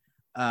the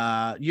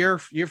your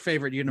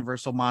favorite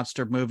Universal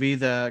monster movie,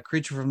 The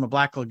Creature from the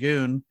Black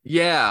Lagoon.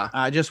 Yeah.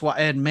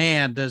 And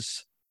man,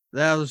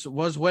 those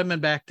women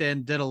back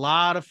then did a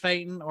lot of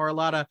fainting or a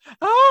lot of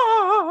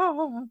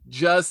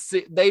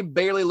they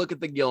barely look at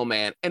the Gill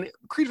Man. And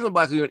Creature from the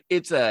Black Lagoon,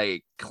 it's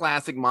a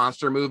classic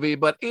monster movie,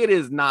 but it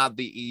is not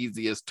the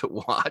easiest to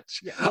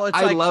watch. Yeah, well, it's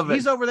I love it.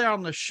 He's over there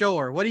on the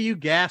shore. What are you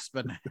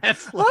gasping at?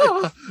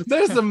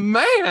 There's a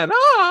man.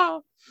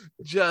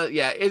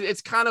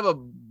 It's kind of a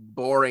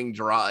boring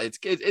draw. It's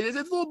a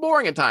little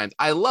boring at times.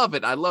 I love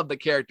it. I love the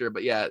character,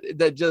 but yeah,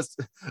 that just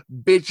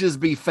bitches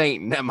be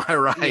fainting. Am I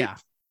right? Yeah.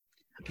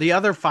 The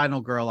other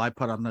final girl I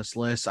put on this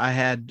list, I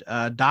had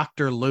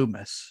Dr.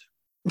 Loomis.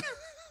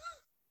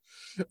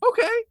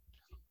 Okay.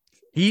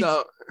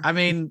 I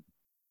mean,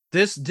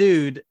 this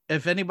dude,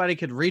 if anybody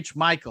could reach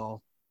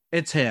Michael,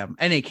 it's him.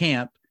 And he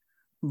can't.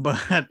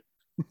 But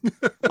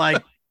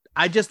like,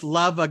 I just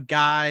love a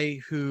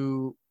guy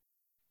who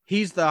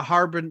he's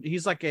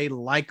like a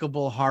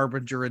likable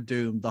harbinger of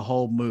doom the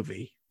whole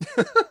movie.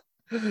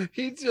 And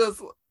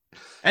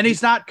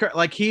he's not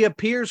like, he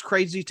appears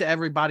crazy to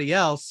everybody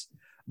else.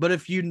 But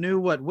if you knew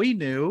what we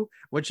knew,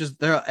 which is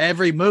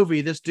every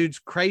movie, this dude's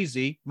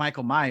crazy,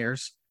 Michael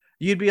Myers,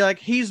 you'd be like,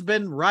 he's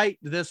been right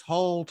this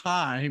whole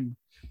time.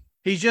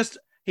 He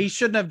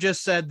shouldn't have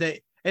just said that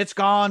it's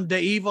gone. The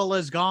evil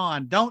is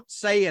gone. Don't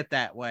say it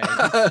that way.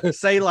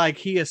 Say like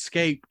he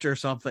escaped or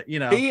something, you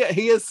know.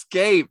 He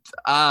escaped.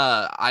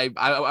 I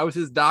was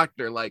his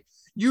doctor. Like,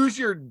 use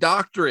your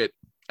doctorate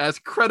as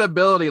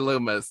credibility,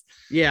 Loomis.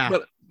 Yeah.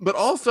 But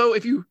also,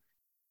 if you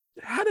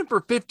had him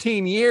for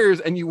 15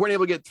 years and you weren't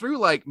able to get through,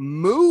 like,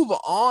 move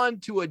on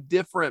to a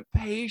different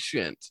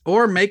patient.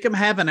 Or make him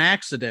have an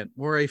accident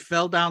where he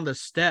fell down the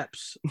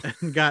steps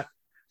and got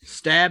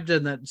stabbed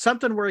in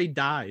something where he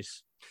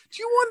dies.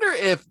 Do you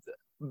wonder if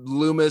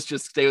Loomis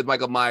just stayed with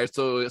Michael Myers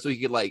so he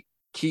could like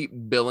keep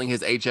billing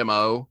his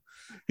HMO?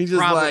 He just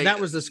probably that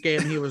was the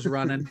scam he was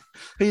running.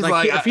 He's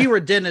like if he were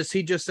Dennis,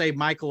 he'd just say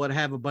Michael would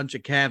have a bunch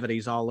of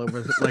cavities all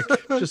over. Like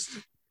just.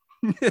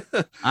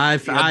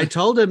 I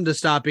told him to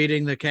stop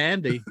eating the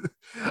candy.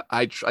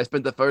 I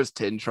spent the first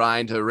 10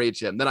 trying to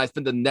reach him. Then I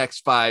spent the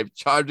next 5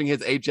 charging his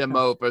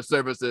HMO for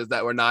services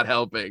that were not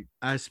helping.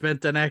 I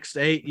spent the next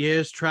 8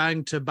 years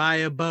trying to buy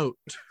a boat.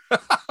 Can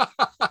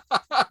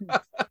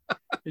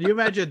you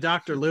imagine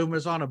Dr.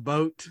 Loomis on a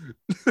boat?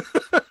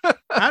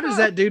 How does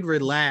that dude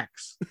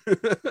relax?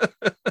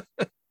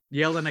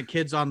 Yelling at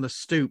kids on the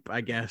stoop, I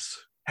guess.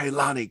 Hey,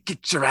 Lonnie,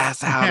 get your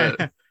ass out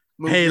of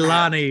Hey,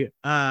 Lonnie,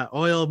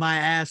 oil my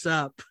ass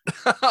up.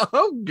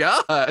 Oh,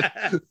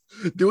 God.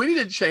 Do we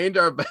need to change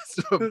our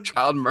best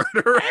child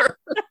murderer?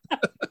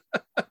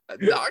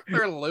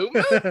 Dr.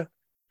 Loomis?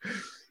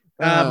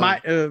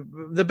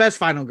 The best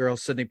final girl,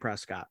 Sidney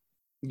Prescott.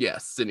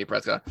 Yes, Sidney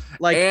Prescott.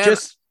 Like, And-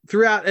 just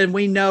throughout, and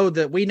we know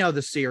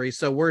the series,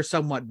 so we're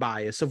somewhat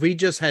biased. If we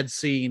just had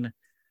seen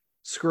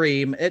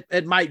Scream,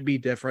 it might be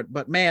different.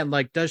 But man,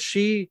 like,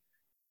 she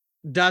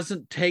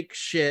doesn't take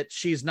shit.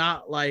 She's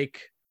not like,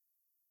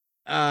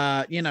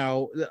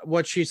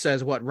 what she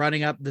says,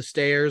 running up the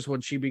stairs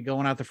when she be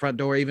going out the front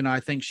door, even though I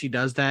think she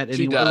does that anyway.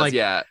 She does, like,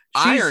 yeah.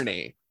 she's-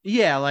 Irony.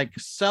 Yeah, like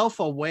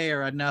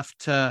self-aware enough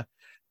to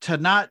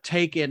not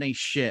take any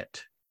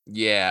shit.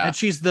 Yeah. And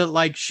she's the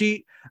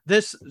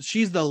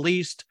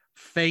least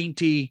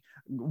fainty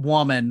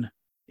woman.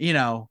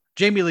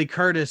 Jamie Lee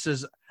Curtis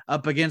is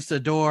up against the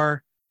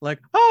door, like,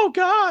 oh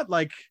God,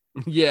 like,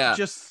 Yeah.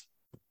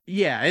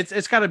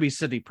 it's got to be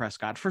Sidney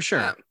Prescott for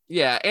sure.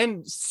 Yeah.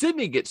 And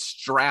Sydney gets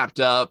strapped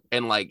up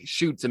and like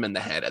shoots him in the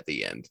head at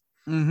the end.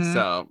 Mhm.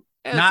 So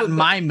not in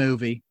my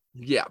movie.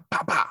 Yeah.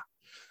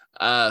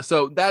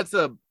 So that's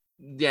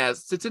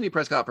Sidney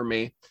Prescott for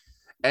me.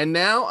 And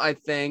now I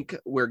think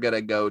we're going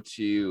to go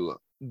to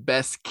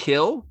best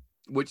kill.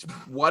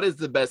 What is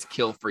the best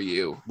kill for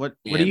you? What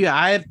do you?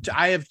 I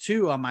have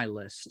two on my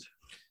list.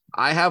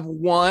 I have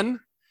one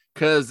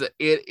because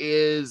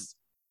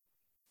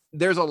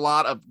there's a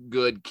lot of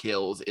good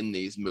kills in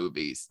these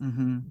movies.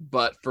 Mm-hmm.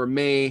 But for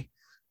me,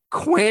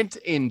 Quint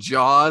in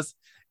Jaws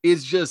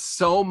is just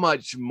so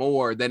much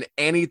more than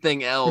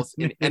anything else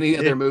in any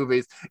other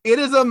movies. It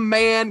is a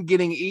man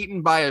getting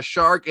eaten by a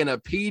shark in a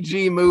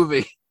PG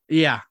movie.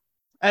 Yeah.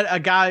 And a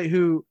guy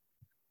who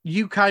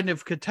you kind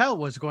of could tell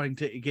was going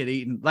to get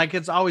eaten. Like,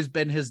 it's always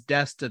been his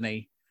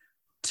destiny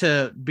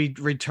to be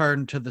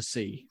returned to the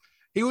sea.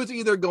 He was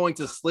either going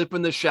to slip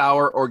in the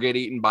shower or get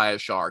eaten by a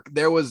shark.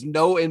 There was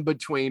no in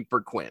between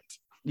for Quint.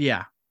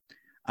 Yeah.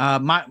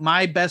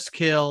 My best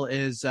kill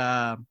is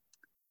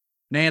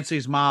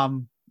Nancy's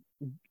mom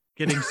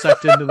getting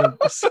sucked into the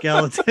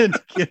skeleton.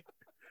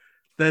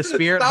 The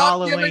Spirit Stop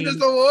Halloween. giving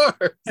this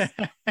award.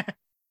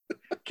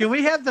 Can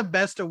we have the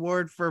best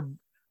award for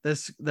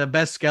the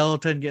best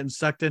skeleton getting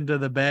sucked into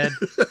the bed?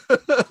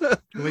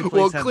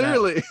 Well,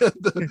 clearly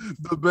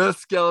the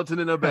best skeleton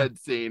in a bed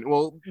scene.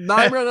 Well,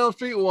 Nightmare on Elm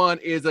Street 1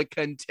 is a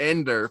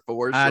contender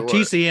for sure.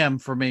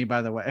 TCM for me,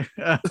 by the way.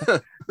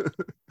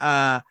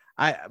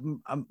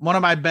 One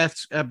of my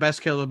best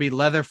kills would be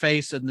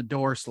Leatherface and the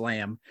door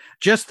slam.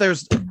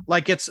 There's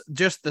it's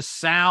just the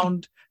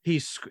sound.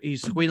 He's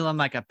squealing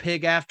like a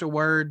pig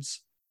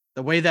afterwards.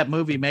 The way that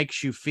movie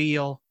makes you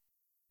feel.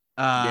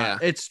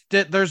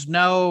 There's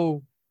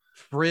no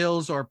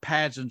frills or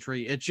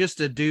pageantry. It's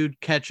just a dude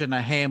catching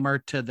a hammer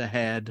to the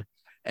head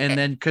and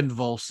then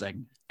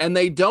convulsing. And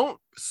they don't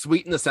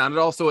sweeten the sound at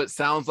all, so it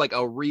sounds like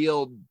a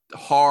real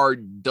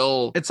hard,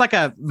 dull. It's like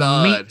a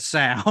thud. meat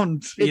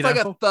sound. It's like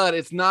a thud.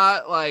 It's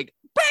not like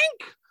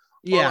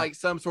bang, or like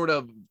some sort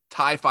of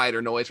TIE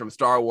fighter noise from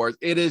Star Wars.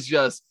 It is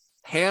just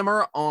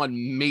hammer on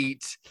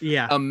meat.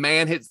 Yeah. A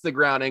man hits the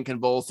ground and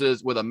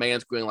convulses with a man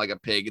squealing like a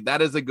pig.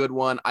 That is a good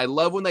one. I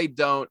love when they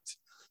don't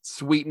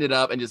sweeten it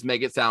up and just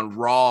make it sound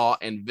raw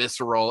and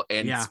visceral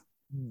and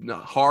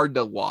hard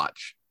to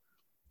watch.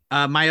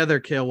 My other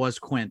kill was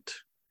Quint.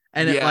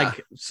 And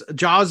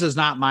Jaws is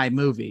not my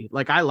movie.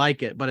 Like, I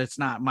like it, but it's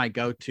not my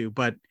go-to.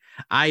 But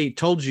I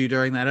told you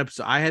during that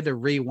episode, I had to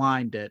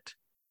rewind it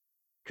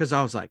because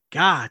I was like,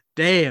 God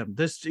damn,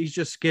 he's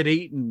just get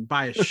eaten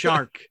by a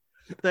shark.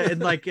 And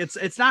like,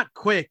 it's not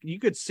quick. You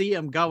could see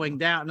him going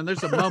down. And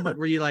there's a moment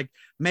where you're like,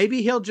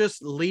 maybe he'll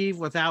just leave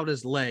without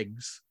his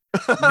legs.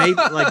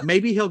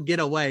 Maybe he'll get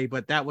away,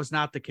 but that was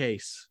not the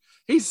case.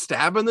 He's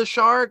stabbing the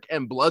shark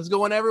and blood's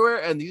going everywhere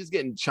and he's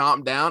getting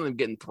chomped down and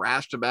getting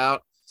thrashed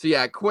about. So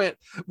yeah, Quint,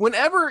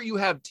 whenever you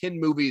have 10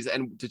 movies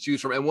and to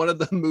choose from, and one of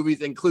the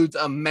movies includes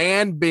a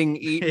man being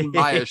eaten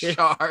by a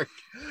shark,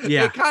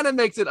 it kind of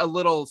makes it a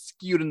little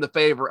skewed in the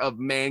favor of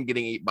man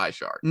getting eaten by a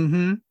shark.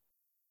 Mm-hmm.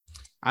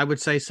 I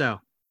would say so.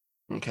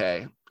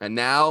 Okay. And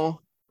now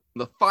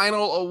the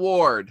final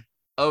award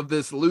of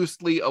this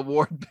loosely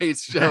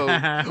award-based show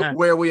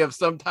where we have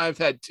sometimes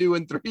had 2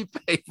 and 3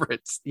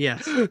 favorites.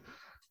 Yes.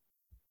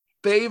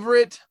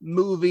 Favorite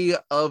movie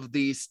of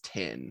these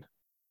 10.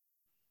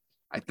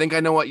 I think I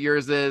know what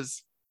yours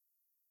is.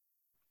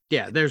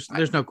 Yeah, there's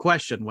no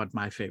question what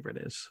my favorite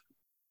is.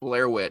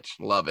 Blair Witch,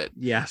 love it.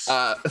 Yes.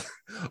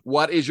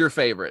 What is your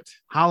favorite?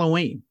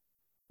 Halloween.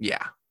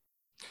 Yeah.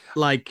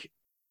 Like,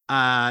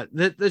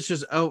 this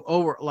just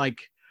over. Like,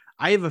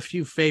 I have a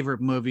few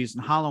favorite movies,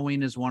 and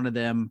Halloween is one of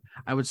them.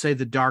 I would say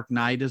The Dark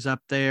Knight is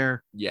up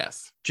there.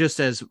 Yes. Just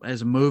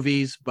as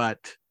movies,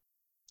 but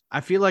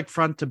I feel like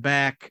front to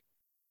back,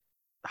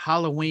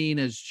 Halloween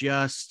is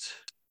just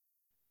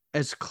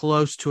as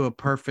close to a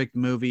perfect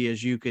movie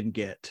as you can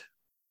get.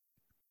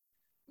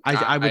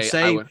 I would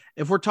say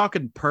if we're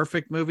talking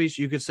perfect movies,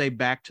 you could say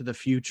Back to the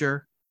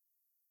Future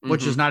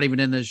which is not even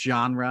in this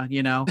genre,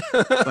 you know.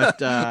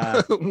 But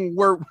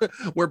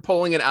we're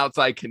pulling in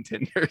outside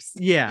contenders.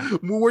 Yeah,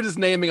 We're just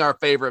naming our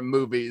favorite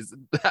movies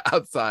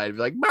outside.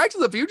 Like Back to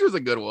the Future is a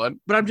good one.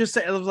 but I'm just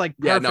saying, it was like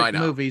Yeah, perfect no, I know.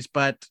 movies.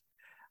 But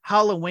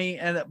Halloween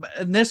and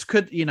this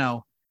could, you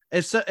know,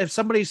 if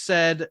somebody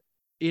said,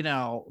 you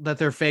know, that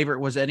their favorite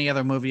was any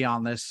other movie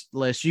on this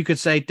list, you could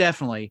say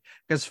definitely,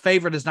 because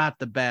favorite is not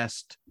the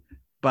best.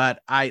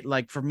 But I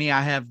like, for me,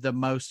 I have the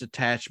most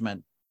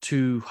attachment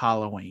to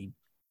Halloween.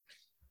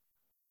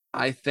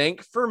 I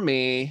think for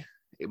me,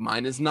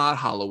 mine is not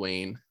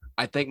Halloween.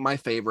 I think my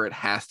favorite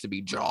has to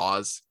be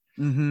Jaws.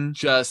 Mm-hmm.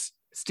 Just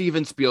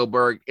Steven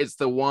Spielberg. It's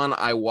the one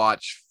I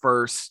watched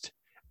first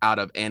out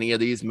of any of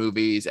these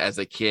movies as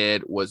a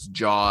kid was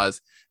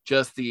Jaws.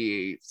 Just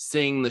the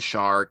seeing the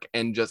shark,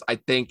 and just I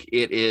think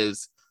it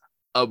is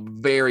a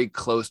very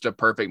close to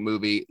perfect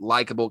movie.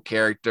 Likable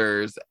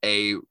characters,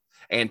 a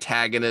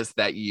antagonist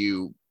that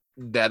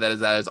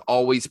is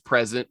always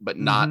present but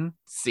not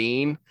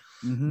seen.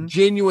 Mm-hmm.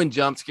 Genuine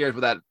jump scares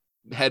with that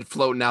head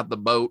floating out the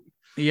boat.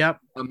 Yep.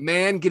 A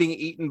man getting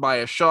eaten by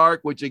a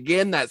shark, which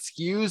again that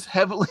skews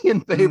heavily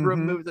in favor of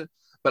movies.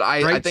 But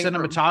I Great think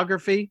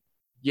cinematography.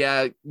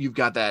 yeah, you've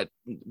got that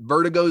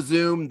vertigo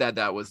zoom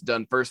that was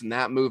done first in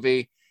that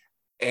movie,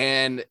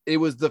 and it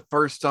was the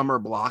first summer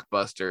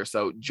blockbuster.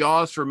 So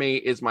Jaws for me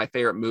is my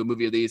favorite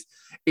movie of these.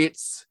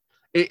 It's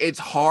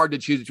hard to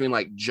choose between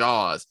like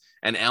Jaws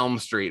and Elm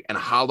Street and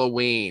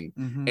Halloween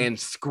and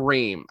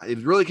Scream. It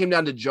really came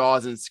down to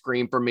Jaws and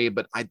Scream for me,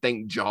 but I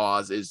think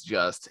Jaws is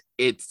just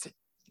it's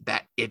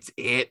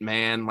it,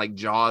 man. Like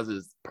Jaws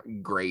is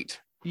great.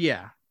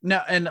 Yeah.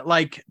 No, and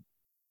like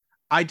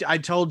I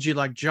told you,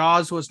 like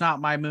Jaws was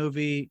not my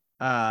movie.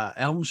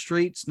 Elm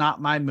Street's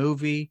not my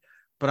movie,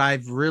 but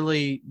I've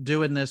really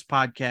doing this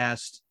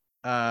podcast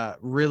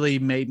really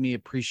made me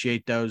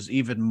appreciate those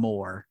even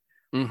more.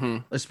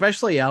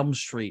 Especially Elm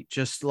Street.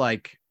 Just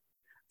like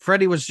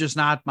Freddy was just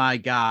not my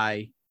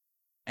guy,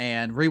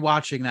 and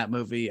rewatching that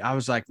movie, I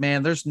was like,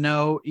 man, there's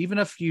no, even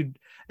if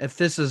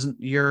this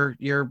isn't your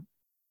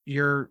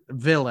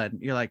villain,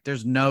 you're like,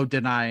 there's no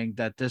denying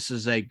that this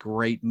is a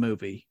great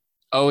movie.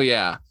 Oh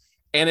yeah,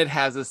 and it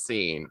has a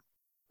scene,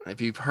 if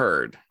you've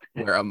heard,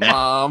 where a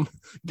mom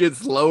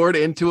gets lowered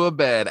into a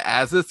bed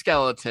as a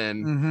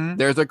skeleton.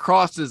 There's a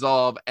cross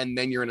dissolve, and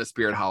then you're in a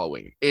spirit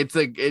Halloween. It's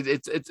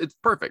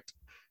perfect.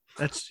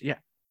 That's, yeah,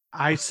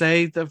 I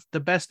say the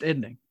best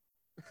ending.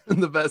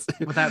 The best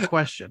without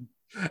question.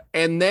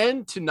 And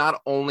then to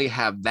not only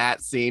have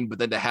that scene, but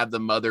then to have the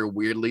mother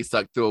weirdly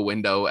sucked through a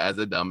window as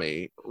a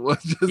dummy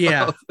was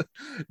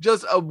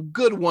just a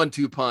good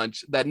 1-2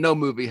 punch that no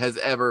movie has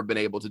ever been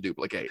able to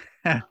duplicate.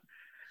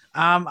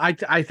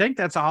 I think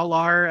that's all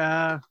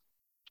our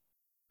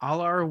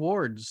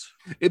awards.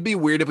 It'd be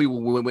weird if we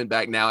went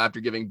back now after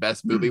giving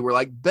best movie. We're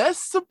like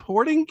best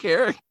supporting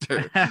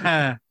character.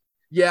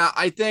 Yeah,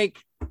 I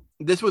think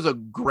this was a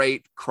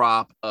great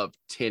crop of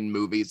 10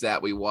 movies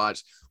that we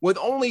watched, with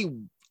only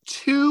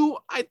 2,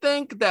 I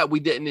think, that we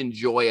didn't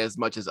enjoy as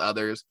much as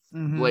others,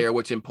 Blair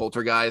Witch and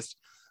Poltergeist.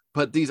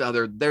 But these are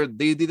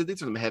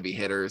some heavy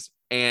hitters,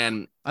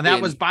 and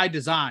that was by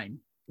design.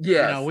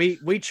 Yeah, you know,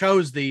 we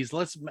chose these.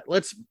 Let's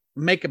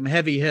make them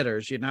heavy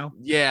hitters. You know.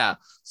 Yeah.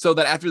 So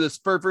that after this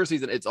first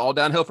season, it's all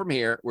downhill from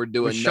here. We're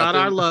doing shot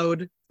our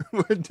load.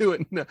 We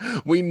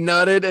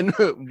nutted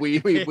and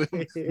we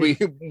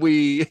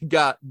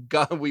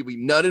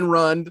nut and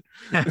run.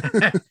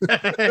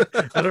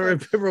 I don't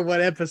remember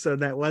what episode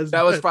that was.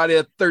 That was Friday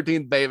the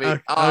 13th, baby.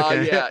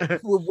 Okay. Yeah,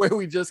 where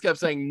we just kept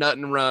saying nut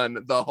and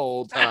run the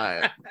whole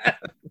time.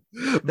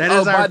 That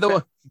is our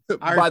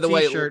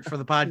way, t-shirt for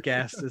the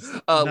podcast. Is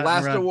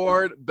last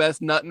award,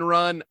 best nut and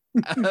run,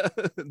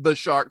 the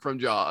shark from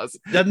Jaws.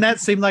 Doesn't that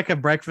seem like a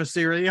breakfast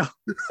cereal?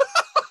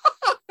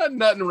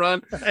 Nut and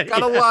run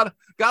got a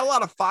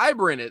lot of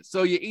fiber in it,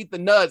 so you eat the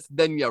nuts,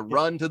 then you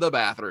run to the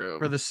bathroom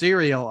for the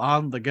cereal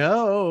on the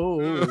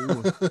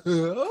go.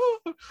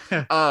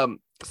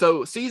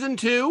 So season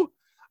 2,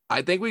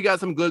 I think we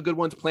got some good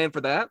ones planned for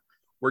that.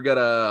 We're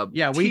gonna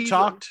we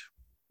talked.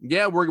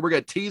 Yeah, we're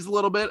gonna tease a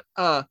little bit.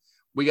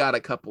 We got a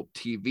couple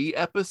TV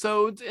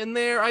episodes in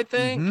there, I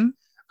think,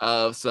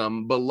 of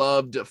some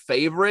beloved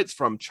favorites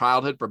from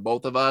childhood for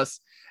both of us,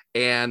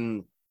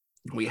 and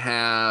we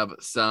have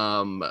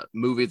some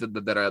movies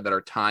that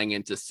are tying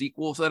into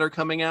sequels that are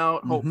coming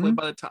out, hopefully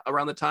by the time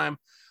around the time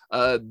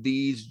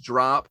these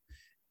drop.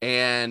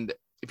 And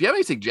if you have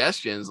any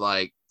suggestions,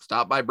 like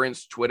stop by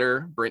Brent's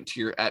Twitter, Brent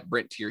Tier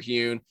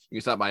Hune. You can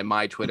stop by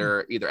my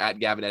Twitter, either at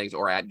Gavin Eddings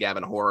or at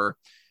Gavin Horror,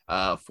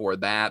 for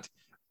that.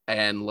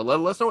 And let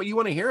us know what you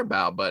want to hear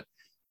about. But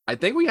I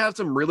think we have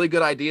some really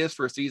good ideas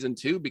for season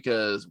 2,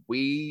 because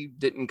we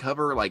didn't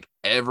cover like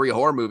every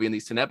horror movie in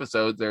these 10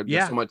 episodes.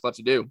 There's so much left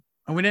to do.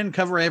 And we didn't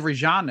cover every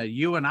genre.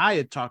 You and I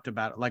had talked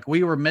about it. Like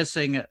we were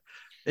missing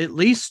at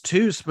least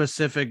 2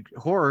 specific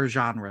horror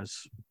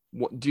genres.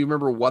 Do you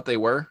remember what they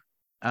were?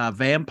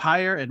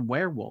 Vampire and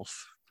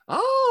werewolf.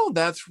 Oh,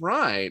 that's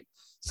right.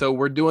 So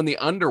we're doing the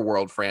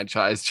Underworld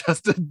franchise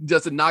just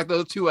to knock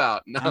those two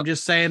out. No. I'm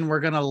just saying we're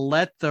gonna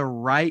let the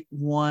right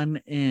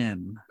one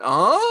in.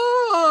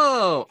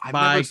 Oh,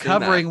 by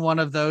covering one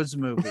of those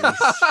movies.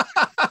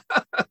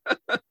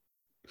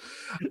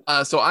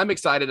 So I'm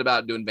excited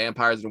about doing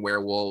vampires and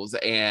werewolves,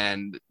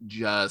 and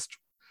just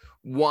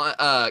one.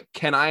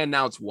 Can I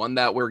announce one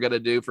that we're gonna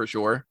do for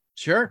sure?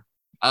 Sure.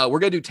 We're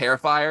gonna do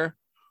Terrifier,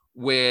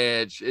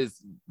 which is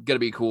gonna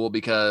be cool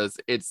because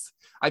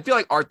I feel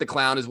like Art the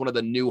Clown is one of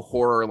the new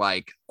horror,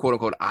 like quote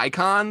unquote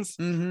icons,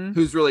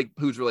 who's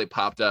really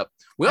popped up.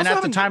 And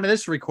at the time of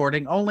this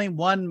recording, only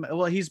one.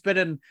 Well, he's been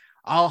in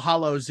All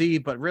Hallows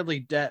Eve, but really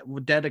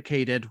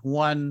dedicated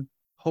one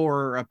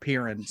horror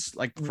appearance,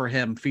 like for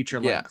him, feature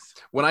length.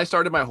 When I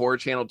started my horror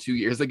channel 2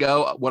 years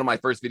ago, one of my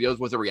first videos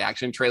was a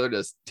reaction trailer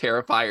to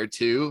Terrifier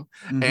 2,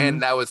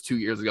 and that was 2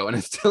 years ago, and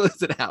it still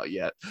isn't out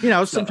yet.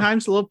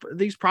 Sometimes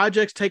these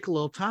projects take a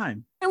little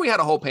time, and we had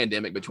a whole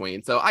pandemic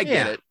between, so I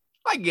get it.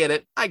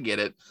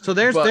 So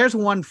there's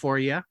one for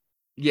you.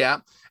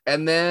 Yeah,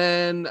 and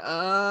then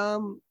I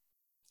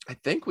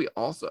think we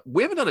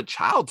haven't done a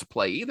Child's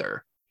Play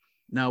either.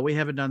 No, we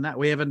haven't done that.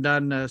 We haven't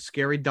done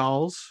Scary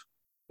Dolls.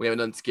 We haven't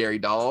done Scary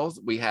Dolls.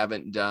 We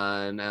haven't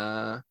done.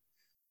 I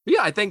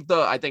think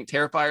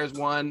Terrifier is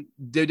one.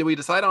 Did we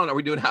decide on? Are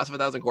we doing House of a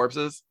Thousand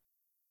Corpses?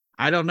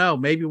 I don't know.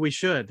 Maybe we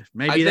should.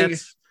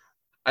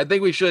 I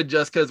think we should,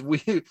 just because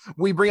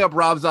we bring up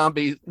Rob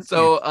Zombie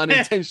so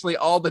unintentionally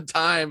all the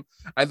time.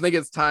 I think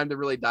it's time to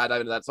really dive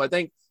into that. So I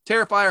think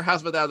Terrifier, House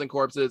of a Thousand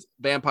Corpses,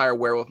 vampire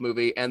werewolf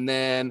movie, and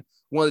then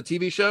one of the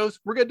TV shows,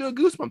 we're gonna do a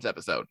Goosebumps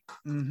episode.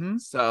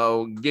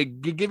 So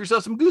give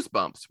yourself some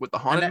goosebumps with the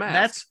haunted mask.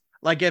 That's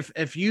like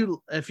if you're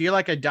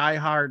like a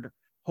diehard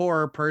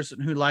horror person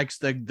who likes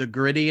the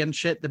gritty and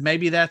shit, then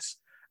maybe that's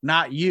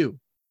not you,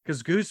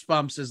 because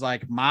Goosebumps is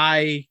like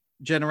my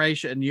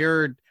generation and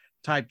your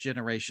type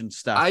generation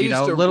stuff.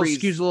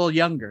 Skews a little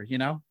younger.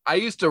 I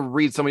used to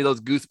read some of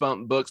those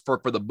Goosebump books for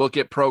the Book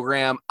It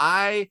program.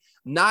 Night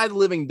of the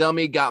Living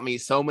Dummy got me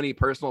so many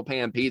personal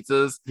pan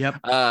pizzas. Yep.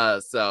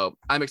 So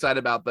I'm excited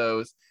about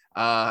those.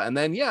 And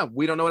then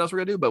we don't know what else we're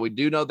gonna do, but we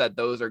do know that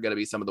those are gonna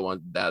be some of the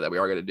ones that we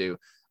are gonna do,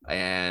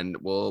 and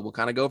we'll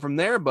kind of go from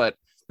there. But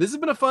this has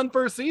been a fun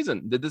first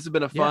season. This has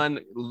been a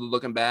fun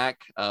looking back.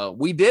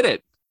 We did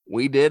it.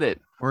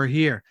 We're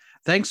here.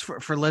 Thanks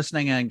for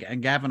listening,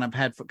 and Gavin, I've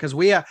had, because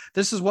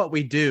this is what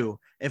we do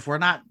if we're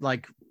not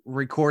like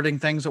recording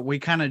things, that we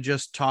kind of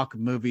just talk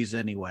movies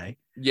anyway.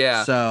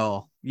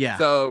 So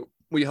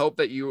we hope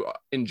that you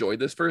enjoyed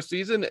this first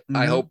season.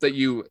 I hope that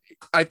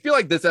I feel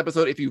like this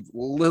episode, if you've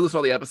listened to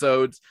all the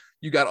episodes,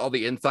 you got all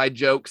the inside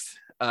jokes,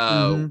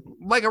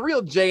 like a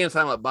real Jay and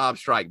Silent Bob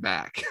Strike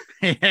Back.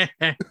 And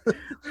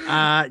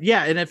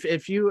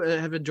if you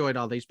have enjoyed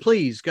all these,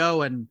 please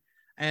go and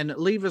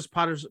leave us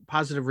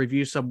positive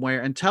review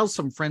somewhere, and tell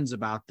some friends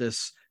about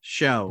this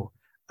show,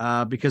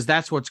 because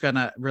that's what's going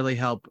to really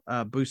help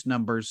boost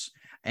numbers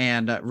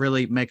and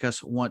really make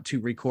us want to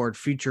record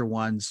future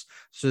ones,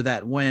 so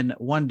that when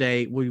one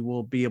day we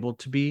will be able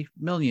to be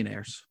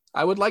millionaires.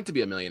 I would like to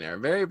be a millionaire,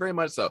 very, very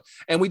much so.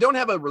 And we don't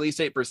have a release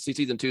date for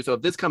season 2. So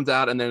if this comes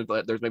out and there's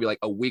maybe like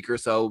a week or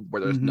so where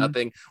there's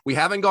nothing, we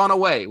haven't gone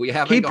away.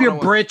 Keep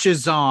your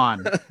britches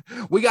on.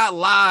 We got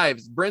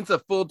lives. Brent's a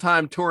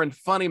full-time touring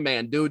funny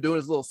man, doing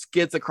his little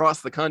skits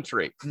across the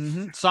country.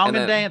 Song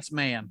and dance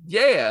man.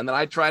 Yeah, and then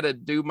I try to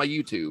do my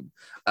YouTube.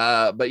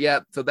 So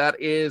that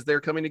is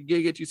They're Coming to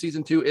Get You.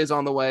 Season 2 is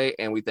on the way,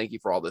 and we thank you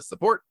for all this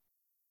support.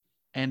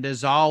 And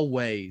as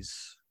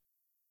always,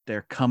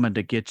 they're coming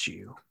to get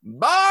you.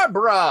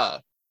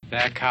 Barbara!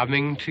 They're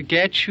coming to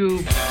get you.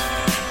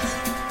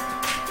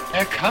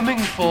 They're coming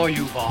for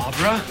you,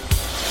 Barbara.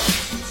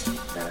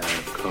 They're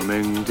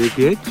coming to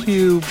get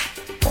you.